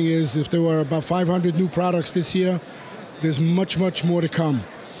going is, if there were about 500 new products this year, there's much, much more to come.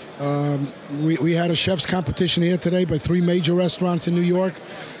 We had a chef's competition here today by 3 major restaurants in New York.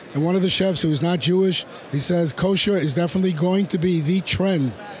 And one of the chefs, who is not Jewish, he says kosher is definitely going to be the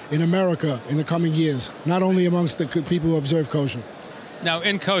trend in America in the coming years, not only amongst the people who observe kosher. Now,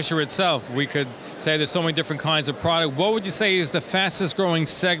 in kosher itself, we could say there's so many different kinds of product. What would you say is the fastest growing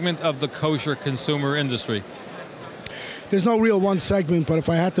segment of the kosher consumer industry? There's no real one segment, but if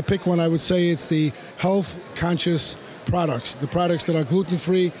I had to pick one, I would say it's the health-conscious products, the products that are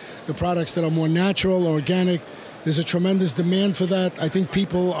gluten-free, the products that are more natural, organic. There's a tremendous demand for that. I think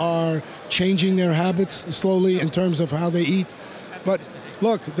people are changing their habits slowly in terms of how they eat. But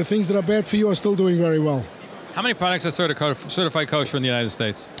look, the things that are bad for you are still doing very well. How many products are certified kosher in the United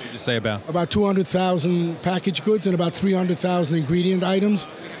States? What would you say about? About 200,000 packaged goods and about 300,000 ingredient items.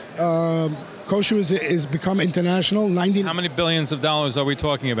 Kosher is become international. How many billions of dollars are we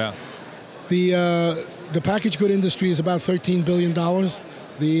talking about? The packaged good industry is about $13 billion.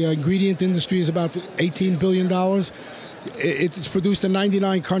 The ingredient industry is about $18 billion. It's produced in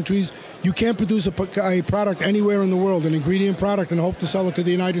 99 countries. You can't produce a product anywhere in the world, an ingredient product, and hope to sell it to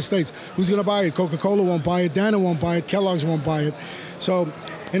the United States. Who's going to buy it? Coca-Cola won't buy it. Dana won't buy it. Kellogg's won't buy it. So,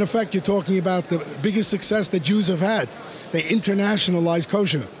 in effect, you're talking about the biggest success that Jews have had. They internationalized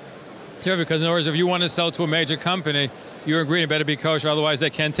kosher. Terrific, because in other words, if you want to sell to a major company, your ingredient better be kosher, otherwise they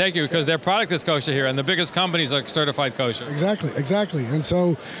can't take you because their product is kosher here, and the biggest companies are certified kosher. Exactly. And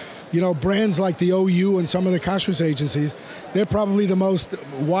so, brands like the OU and some of the kashrus agencies, they're probably the most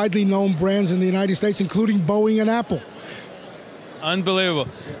widely known brands in the United States, including Boeing and Apple. Unbelievable.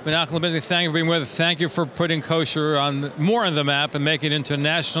 Menachem Lubinsky, thank you for being with us. Thank you for putting kosher more on the map and making it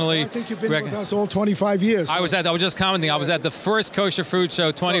internationally. Well, I think you've been with us all 25 years. So. I was just commenting. I was at the first Kosher Food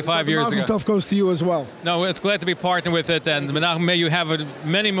Show 25 years ago. Mazel tov goes to you as well. No, it's glad to be partnered with it. And Menachem, may you have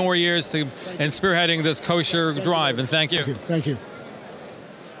many more years in spearheading this kosher drive. And thank you. Thank you.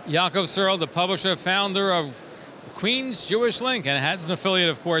 Yaakov Searle, the publisher, founder of Queens Jewish Link, and it has an affiliate,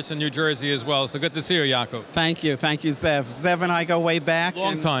 of course, in New Jersey as well. So good to see you, Yaakov. Thank you, Zev. Zev and I go way back. A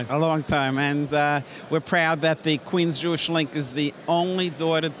long time. And we're proud that the Queens Jewish Link is the only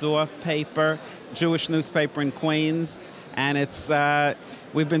door-to-door paper, Jewish newspaper in Queens. And it's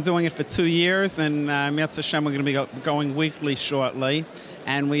we've been doing it for 2 years, and Mitzvah Hashem, we're going to be going weekly shortly.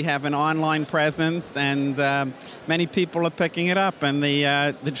 And we have an online presence, and many people are picking it up. And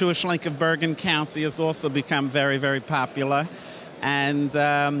the Jewish Link of Bergen County has also become very, very popular. And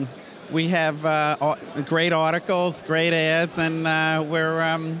we have great articles, great ads, and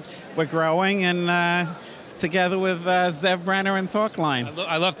we're growing. And together with Zev Brenner and Talkline.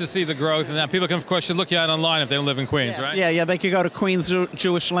 I love to see the growth, and now people can, of course, should look you out online if they don't live in Queens, right? Yeah, they could go to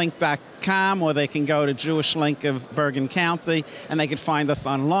queensjewishlink.com, or they can go to Jewish Link of Bergen County, and they can find us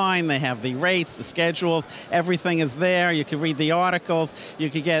online. They have the rates, the schedules, everything is there. You can read the articles. You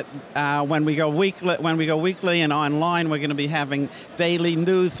could get when we go weekly and online, we're going to be having daily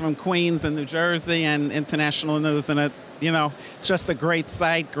news from Queens and New Jersey and international news, and it's just a great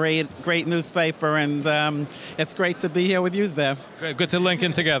site, great newspaper, and it's great to be here with you, Zev. Good to link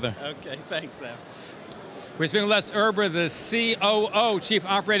in together. Okay, thanks, Zev. We're speaking with Les Erber, the COO, Chief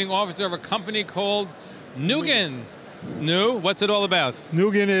Operating Officer of a company called Nugan. What's it all about?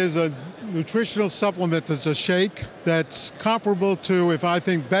 Nugan is a nutritional supplement that's a shake that's comparable to, if I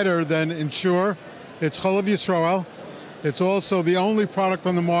think better than Ensure. It's Chalav Yisrael. It's also the only product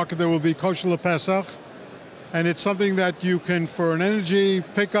on the market that will be kosher LePesach. And it's something that you can, for an energy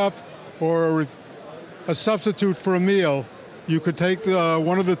pickup or a substitute for a meal, you could take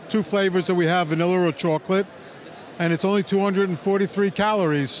one of the two flavors that we have, vanilla or chocolate, and it's only 243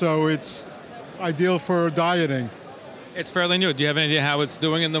 calories, so it's ideal for dieting. It's fairly new. Do you have any idea how it's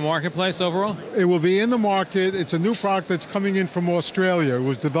doing in the marketplace overall? It will be in the market. It's a new product that's coming in from Australia. It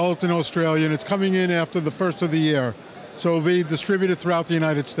was developed in Australia, and it's coming in after the first of the year. So it will be distributed throughout the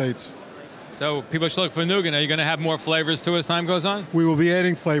United States. So people should look for Nugan. Are you going to have more flavors too as time goes on? We will be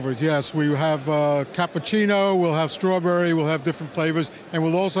adding flavors, yes. We have cappuccino, we'll have strawberry, we'll have different flavors, and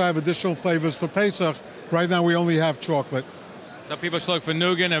we'll also have additional flavors for Pesach. Right now we only have chocolate. So people should look for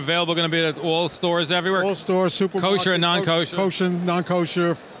Nugan. Available going to be at all stores everywhere? All stores, supermarkets. Kosher and non-kosher? Kosher,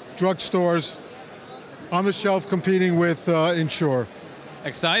 non-kosher, drugstores. On the shelf competing with Ensure.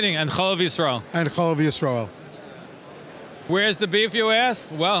 Exciting. And Chalav Yisrael. And Chalav Yisrael. Where's the beef, you ask?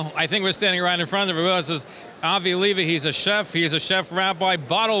 Well, I think we're standing right in front of it. This is Avi Levy. He's a chef. He is a chef rabbi,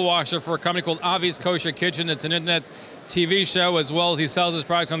 bottle washer for a company called Avi's Kosher Kitchen. It's an internet TV show, as well as he sells his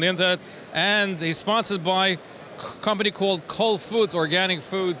products on the internet. And he's sponsored by a company called Kosher Foods, organic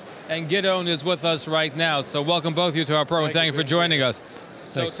foods. And Gideon is with us right now. So welcome both of you to our program. Thank you for joining us.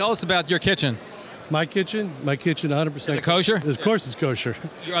 So tell us about your kitchen. My kitchen, 100% kosher. Of course, it's kosher.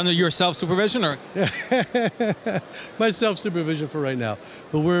 You're under your self-supervision, or my self-supervision for right now.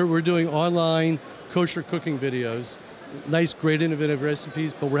 But we're doing online kosher cooking videos, nice, great, innovative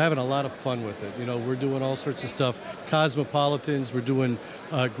recipes. But we're having a lot of fun with it. We're doing all sorts of stuff. Cosmopolitans. We're doing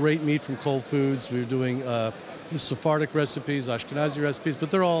great meat from Kosher Foods. We're doing Sephardic recipes, Ashkenazi recipes.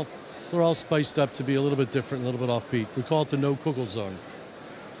 But they're all spiced up to be a little bit different, a little bit offbeat. We call it the no kugel zone.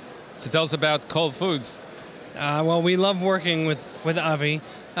 So tell us about Kosher Foods. Well, we love working with Avi.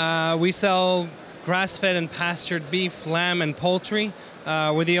 We sell grass-fed and pastured beef, lamb, and poultry.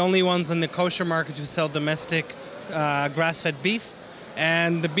 We're the only ones in the kosher market who sell domestic grass-fed beef.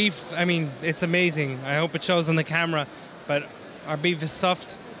 And the beef, it's amazing. I hope it shows on the camera. But our beef is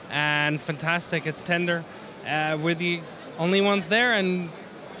soft and fantastic. It's tender. We're the only ones there, and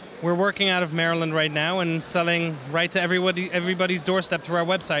we're working out of Maryland right now and selling right to everybody's doorstep through our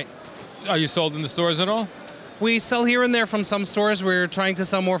website. Are you sold in the stores at all? We sell here and there from some stores. We're trying to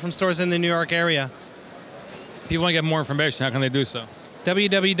sell more from stores in the New York area. People want to get more information. How can they do so?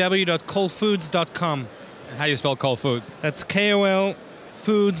 www.kolfoods.com. And how do you spell Kosher Foods? That's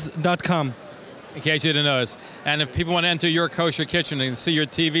KOLfoods.com. In case you didn't notice. And if people want to enter your kosher kitchen and see your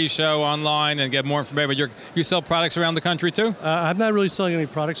TV show online and get more information, but you sell products around the country too? I'm not really selling any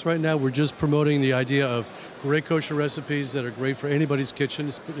products right now. We're just promoting the idea of great kosher recipes that are great for anybody's kitchen.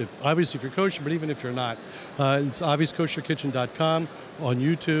 Obviously, if you're kosher, but even if you're not. It's aviskosherkitchen.com, on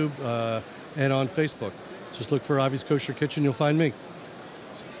YouTube, and on Facebook. Just look for Avi's Kosher Kitchen. You'll find me.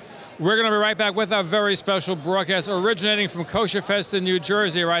 We're going to be right back with our very special broadcast originating from Kosherfest in New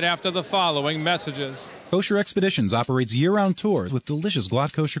Jersey right after the following messages. Kosher Expeditions operates year-round tours with delicious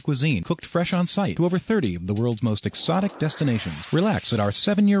glatt kosher cuisine cooked fresh on site to over 30 of the world's most exotic destinations. Relax at our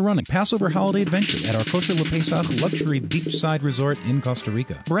 7-year-running Passover holiday adventure at our Kosher LePesach luxury beachside resort in Costa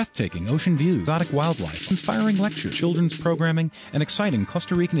Rica. Breathtaking ocean views, exotic wildlife, inspiring lectures, children's programming, and exciting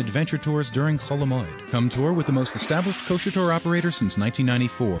Costa Rican adventure tours during Chol Hamoed. Come tour with the most established kosher tour operator since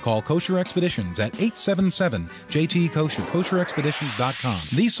 1994. Call Kosher Expeditions at 877-JT-KOSHER,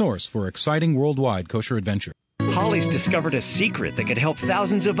 kosherexpeditions.com, the source for exciting worldwide kosher adventure. Holly's discovered a secret that could help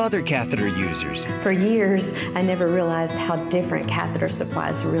thousands of other catheter users. For years, I never realized how different catheter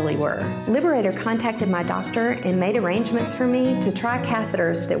supplies really were. Liberator contacted my doctor and made arrangements for me to try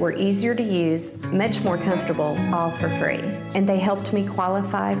catheters that were easier to use, much more comfortable, all for free. And they helped me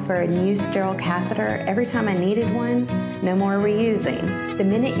qualify for a new sterile catheter every time I needed one. No more reusing. The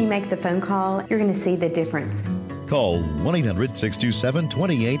minute you make the phone call, you're going to see the difference. Call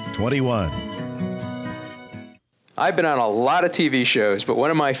 1-800-627-2821. I've been on a lot of TV shows, but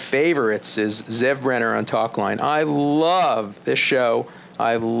one of my favorites is Zev Brenner on Talkline. I love this show.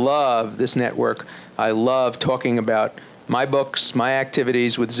 I love this network. I love talking about my books, my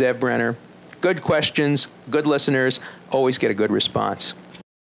activities with Zev Brenner. Good questions, good listeners, always get a good response.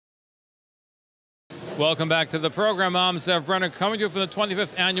 Welcome back to the program. I'm Zev Brenner, coming to you from the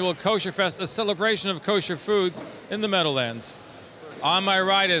 25th Annual Kosher Fest, a celebration of kosher foods in the Meadowlands. On my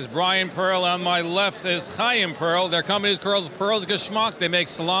right is Brian Pearl. On my left is Chaim Pearl. Their company is Pearl's Geschmack. They make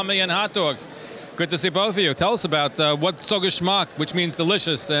salami and hot dogs. Good to see both of you. Tell us about what's so Geschmack, which means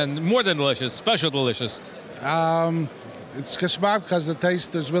delicious and more than delicious, special delicious. It's Geschmack because the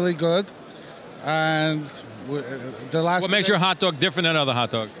taste is really good. And the last. What makes your hot dog different than other hot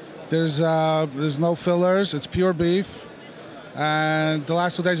dogs? There's no fillers. It's pure beef. And the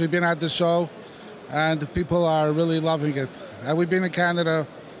last 2 days we've been at the show, and the people are really loving it. And we've been in Canada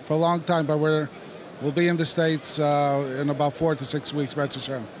for a long time, but we'll be in the States in about 4 to 6 weeks, B'ezras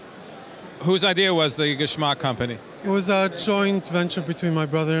Hashem. Whose idea was the Geschmack company? It was a joint venture between my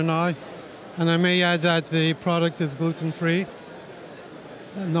brother and I may add that the product is gluten-free.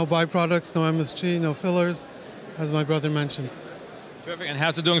 No byproducts, no MSG, no fillers, as my brother mentioned. Perfect. And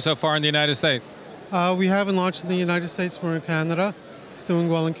how's it doing so far in the United States? We haven't launched in the United States. We're in Canada. It's doing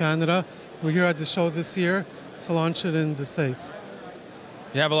well in Canada. We're here at the show this year to launch it in the States.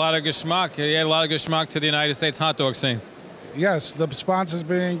 You have a lot of Geschmack. You had a lot of Geschmack to the United States hot dog scene. Yes, the response has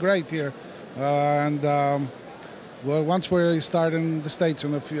been great here. Well, once we start in the States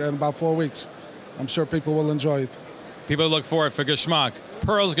in about 4 weeks, I'm sure people will enjoy it. People look for it for Geschmack.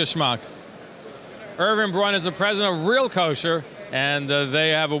 Pearl's Geschmack. Irvin Braun is the president of Real Kosher, and they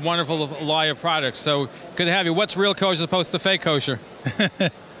have a wonderful line of products. So good to have you. What's Real Kosher as opposed to fake kosher?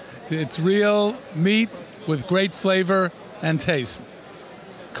 It's real meat with great flavor and taste.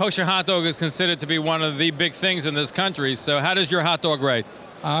 Kosher hot dog is considered to be one of the big things in this country. So how does your hot dog rate?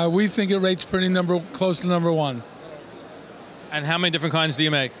 We think it rates pretty close to number one. And how many different kinds do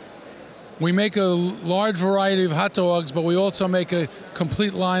you make? We make a large variety of hot dogs, but we also make a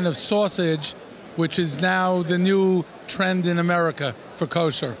complete line of sausage, which is now the new trend in America for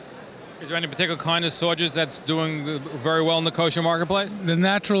kosher. Is there any particular kind of sausage that's doing very well in the kosher marketplace?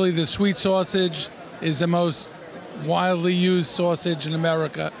 Naturally, the sweet sausage is the most widely used sausage in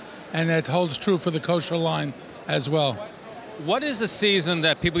America, and it holds true for the kosher line as well. What is the season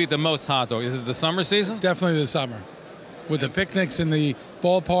that people eat the most hot dog? Is it the summer season? Definitely the summer, with the picnics and the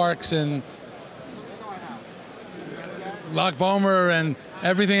ballparks and Loch Bomer and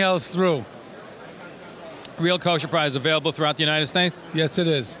everything else through. Real Kosher Prize available throughout the United States? Yes, it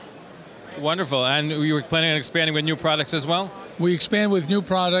is. Wonderful. And you were planning on expanding with new products as well? We expand with new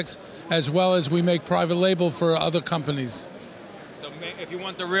products as well as we make private label for other companies. So if you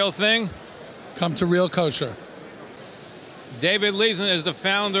want the real thing, come to Real Kosher. David Leeson is the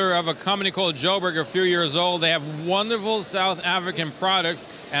founder of a company called Joburg, a few years old. They have wonderful South African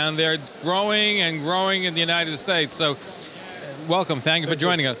products, and they're growing and growing in the United States. So welcome. Thank you for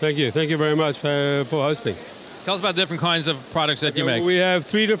joining us. Thank you. Thank you very much for hosting. Tell us about the different kinds of products that you make. We have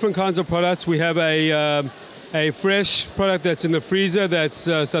 3 different kinds of products. We have a fresh product that's in the freezer that's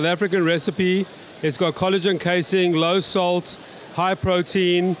South African recipe. It's got collagen casing, low salt, high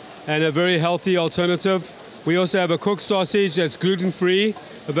protein, and a very healthy alternative. We also have a cooked sausage that's gluten-free,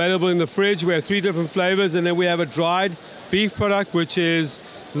 available in the fridge. We have 3 different flavors, and then we have a dried beef product, which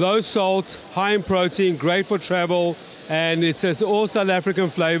is low salt, high in protein, great for travel, and it says all South African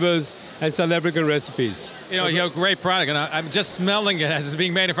flavors and South African recipes. You know, you have a great product, and I'm just smelling it as it's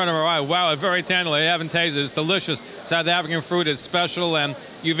being made in front of our eye. Wow, it's very tender. I haven't tasted it. It's delicious. South African fruit is special, and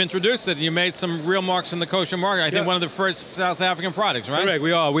you've introduced it. You made some real marks in the kosher market. I think one of the first South African products, right? Correct,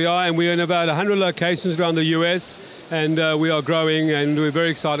 we are, and we're in about 100 locations around the U.S., and we are growing, and we're very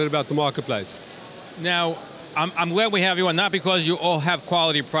excited about the marketplace. Now, I'm glad we have you on, not because you all have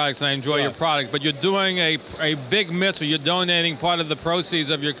quality products and I enjoy your product, but you're doing a big mitzvah. You're donating part of the proceeds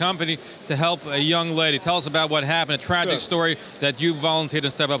of your company to help a young lady. Tell us about what happened, a tragic story that you volunteered to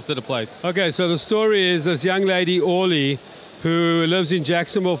step up to the plate. Okay, so the story is this young lady, Orly, who lives in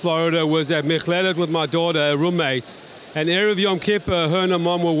Jacksonville, Florida, was at Michlelet with my daughter, a roommate. And Erev Yom Kippur, her and her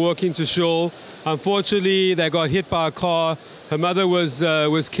mom were walking to shul. Unfortunately, they got hit by a car. Her mother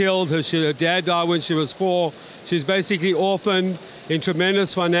was killed. Her dad died when she was 4. She's basically orphaned, in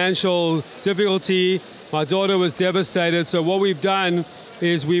tremendous financial difficulty. My daughter was devastated. So what we've done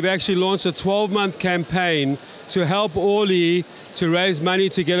is we've actually launched a 12-month campaign to help Orly to raise money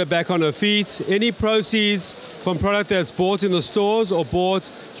to get her back on her feet. Any proceeds from product that's bought in the stores or bought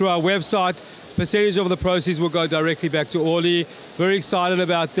through our website percentage of the proceeds will go directly back to Orly. Very excited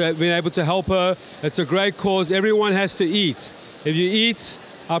about being able to help her. It's a great cause. Everyone has to eat. If you eat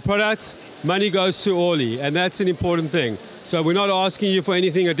our products, money goes to Orly, and that's an important thing. So we're not asking you for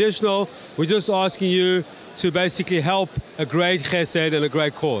anything additional. We're just asking you to basically help a great chesed and a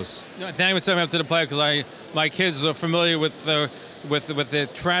great cause. Thank you for stepping up to the plate, because my kids are familiar with the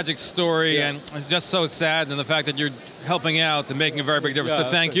tragic story, and it's just so sad, and the fact that you're helping out and making a very big difference. So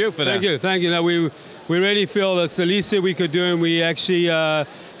thank you for that. Thank you. Now, we really feel that's the least that we could do, and we actually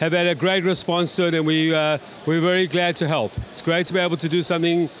have had a great response to it, and we're very glad to help. It's great to be able to do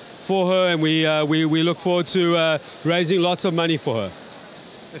something for her, and we look forward to raising lots of money for her.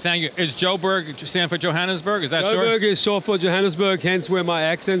 Thank you. Is Joburg stand for Johannesburg? Is that short? Joburg is short for Johannesburg, hence where my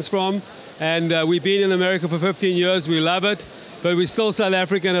accent's from. And we've been in America for 15 years. We love it, but we're still South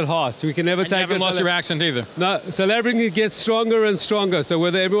African at heart. We can never take it. You haven't lost your accent either. No, South African gets stronger and stronger. So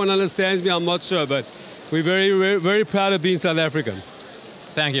whether everyone understands me, I'm not sure, but we're very, very proud of being South African.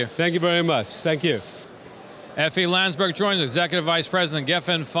 Thank you. Thank you very much. Thank you. Effie Landsberg joins us, Executive Vice President,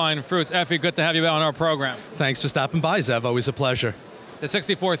 Geffen Fine Fruits. Effie, good to have you on our program. Thanks for stopping by, Zev. Always a pleasure. The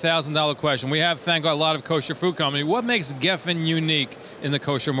 $64,000 question. We have, thank God, a lot of kosher food companies. What makes Geffen unique in the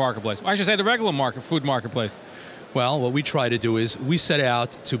kosher marketplace? Or I should say the regular food marketplace. Well, what we try to do is we set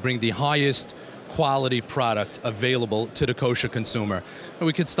out to bring the highest quality product available to the kosher consumer. And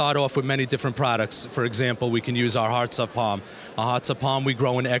we could start off with many different products. For example, we can use our hearts of palm. Our hearts of palm we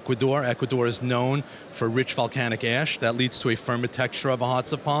grow in Ecuador. Ecuador is known for rich volcanic ash. That leads to a firmer texture of our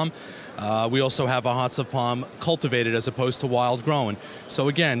hearts of palm. We also have our hearts of palm cultivated as opposed to wild grown. So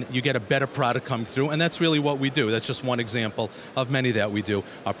again, you get a better product coming through, and that's really what we do. That's just one example of many that we do.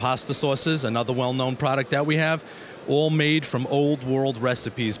 Our pasta sauces, another well-known product that we have, all made from old world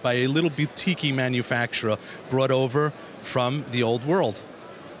recipes by a little boutique manufacturer brought over from the old world.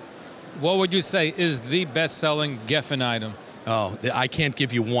 What would you say is the best-selling Geffen item? Oh, I can't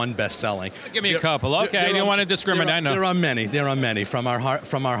give you one best-selling. Give me a couple. Okay, you don't want to discriminate. I know. There are many. There are many. From our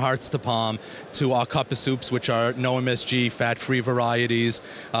hearts to palm to our cup of soups, which are no MSG, fat-free varieties,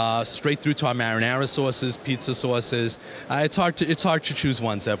 straight through to our marinara sauces, pizza sauces. It's hard to choose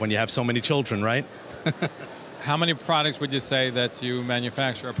one, Zev, when you have so many children, right? How many products would you say that you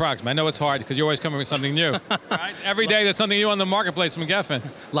manufacture? Approximately. I know it's hard because you're always coming with something new. Right? Every day there's something new on the marketplace from Geffen.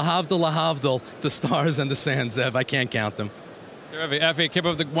 Lahavdil, the stars and the sands, Zev. I can't count them. Effie, keep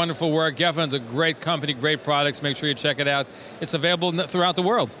up the wonderful work. Geffen's a great company, great products. Make sure you check it out. It's available throughout the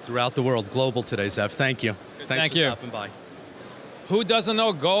world. Throughout the world. Global today, Zev. Thank you. Thanks for stopping by. Who doesn't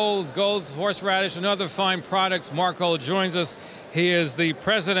know Gold's horseradish and other fine products? Marco joins us. He is the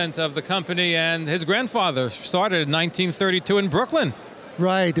president of the company, and his grandfather started in 1932 in Brooklyn.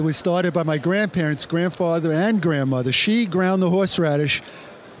 Right. It was started by my grandparents, grandfather and grandmother. She ground the horseradish.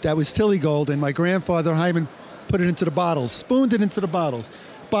 That was Tilly Gold, and my grandfather, Hyman, put it into the bottles, spooned it into the bottles.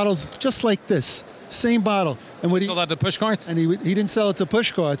 Bottles just like this, same bottle. And what he sold out to push carts? And he didn't sell it to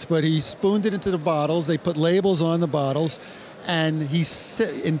push carts, but he spooned it into the bottles. They put labels on the bottles, and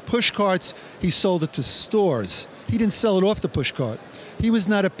in push carts, he sold it to stores. He didn't sell it off the push cart. He was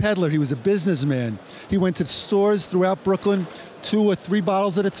not a peddler. He was a businessman. He went to stores throughout Brooklyn, 2 or 3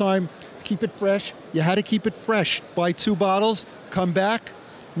 bottles at a time. Keep it fresh. You had to keep it fresh. Buy 2 bottles, come back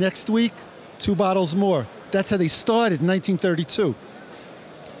next week, 2 bottles more. That's how they started in 1932.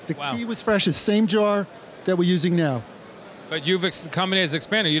 The key was fresh, the same jar that we're using now. But the company has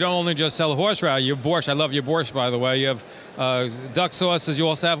expanded. You don't only just sell horseradish. You have borscht. I love your borscht, by the way. You have duck sauces. You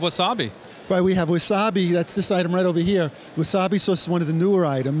also have wasabi. Right, we have wasabi. That's this item right over here. Wasabi sauce is one of the newer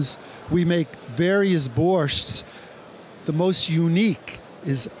items. We make various borschts. The most unique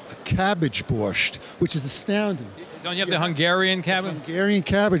is a cabbage borscht, which is astounding. Don't you have the Hungarian cabbage? Hungarian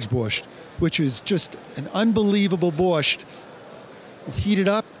cabbage borscht, which is just an unbelievable borscht. Heat it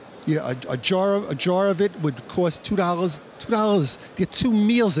up. Yeah, a jar of it would cost $2. $2. Get 2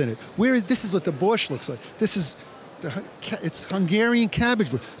 meals in it. This is what the borscht looks like. It's Hungarian cabbage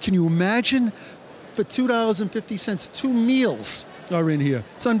borscht. Can you imagine? For $2.50, 2 meals are in here.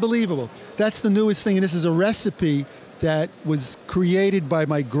 It's unbelievable. That's the newest thing, and this is a recipe that was created by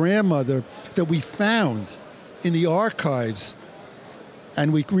my grandmother that we found in the archives,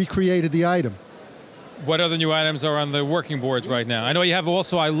 and we recreated the item. What other new items are on the working boards right now? I know you have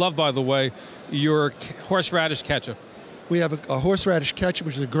also, I love, by the way, your horseradish ketchup. We have a horseradish ketchup,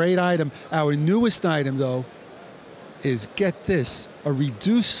 which is a great item. Our newest item, though, is, get this, a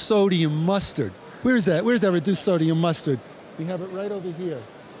reduced sodium mustard. Where's that? Where's that reduced sodium mustard? We have it right over here.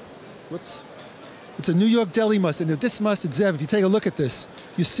 Whoops. It's a New York deli mustard. Now, this mustard, Zev, if you take a look at this,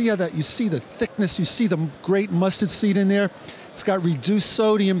 you see the thickness, you see the great mustard seed in there. It's got reduced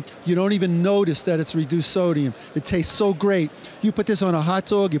sodium. You don't even notice that it's reduced sodium. It tastes so great. You put this on a hot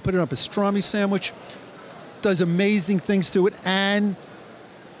dog, you put it on a pastrami sandwich, does amazing things to it, and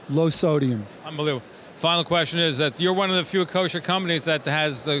low sodium. Unbelievable. Final question is that you're one of the few kosher companies that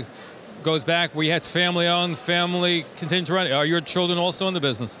has goes back. We had family owned, family continue to run it. Are your children also in the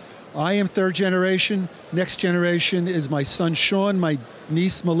business? I am third generation. Next generation is my son Sean, my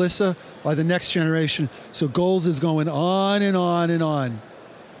niece Melissa are the next generation. So Gold's is going on and on and on.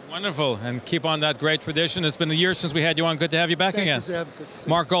 Wonderful, and keep on that great tradition. It's been a year since we had you on. Good to have you back again. Thank you, Zev. Good to see you.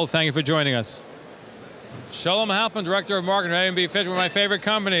 Mark Gold, thank you for joining us. Shalom Halpin, Director of Marketing at A&B Fish, one of my favorite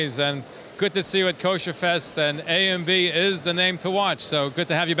companies, and good to see you at Kosherfest, and A&B is the name to watch, so good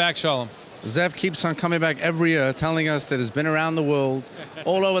to have you back, Shalom. Zev keeps on coming back every year, telling us that he's been around the world,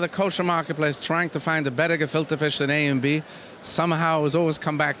 all over the kosher marketplace, trying to find a better gefilte fish than A&B. Somehow has always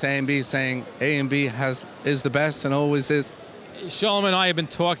come back to A&B saying A&B is the best and always is. Shalom and I have been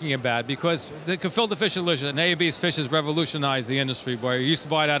talking about, because the gefilte fish is delicious, and A&B's fish has revolutionized the industry. Where you used to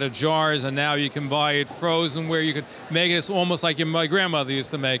buy it out of jars, and now you can buy it frozen, where you could make it almost like my grandmother used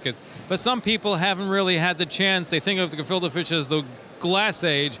to make it. But some people haven't really had the chance. They think of the gefilte fish as the glass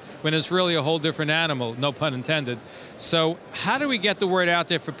age, when it's really a whole different animal, no pun intended. So how do we get the word out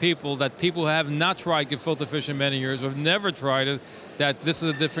there for people, that people who have not tried gefilte fish in many years, or have never tried it, that this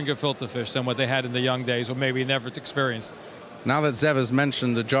is a different gefilte fish than what they had in the young days, or maybe never experienced? Now that Zev has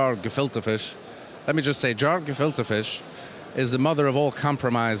mentioned the jarred gefilte fish, let me just say jarred gefilte fish is the mother of all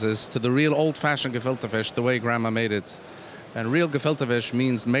compromises to the real old-fashioned gefilte fish, the way Grandma made it. And real gefilte fish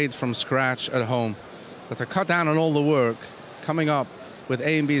means made from scratch at home. But to cut down on all the work, coming up with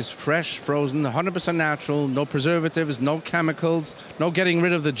A&B's fresh, frozen, 100% natural, no preservatives, no chemicals, no getting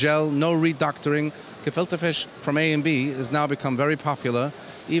rid of the gel, no redoctoring. Gefilte fish from A&B has now become very popular,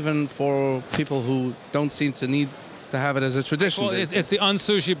 even for people who don't seem to need to have it as a tradition. Well, it's the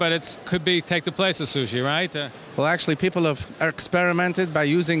unsushi, but it could be take the place of sushi, right? Well, actually, people have experimented by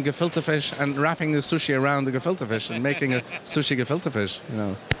using gefilte fish and wrapping the sushi around the gefilte fish and making a sushi gefilte fish, you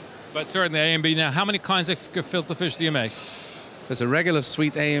know. But certainly A&B now, how many kinds of gefilte fish do you make? There's a regular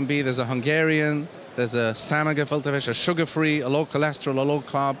sweet A&B, there's a Hungarian, there's a salmon gefilte fish, a sugar-free, a low cholesterol, a low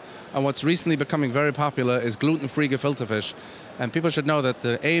carb, and what's recently becoming very popular is gluten-free gefilte fish. And people should know that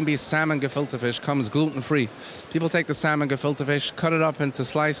the A&B salmon gefilte fish comes gluten-free. People take the salmon gefilte fish, cut it up into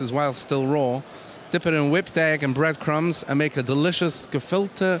slices while still raw, dip it in whipped egg and breadcrumbs, and make a delicious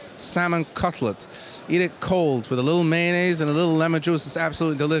gefilte salmon cutlet. Eat it cold with a little mayonnaise and a little lemon juice. It's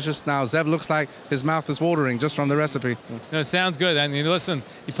absolutely delicious. Now, Zev looks like his mouth is watering just from the recipe. No, it sounds good. And you listen,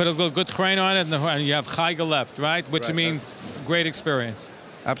 you put a little good grain on it, and you have chai gelept, right? Which means great experience.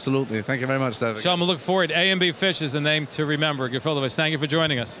 Absolutely. Thank you very much, Zev. Shalom, look forward. A&B Fish is the name to remember. Gefilte fish. Thank you for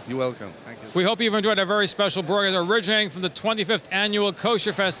joining us. You're welcome. Thank you. We hope you've enjoyed our very special broadcast originating from the 25th Annual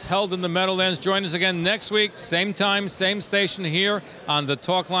Kosher Fest held in the Meadowlands. Join us again next week, same time, same station here on the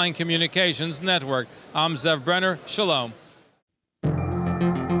Talkline Communications Network. I'm Zev Brenner. Shalom.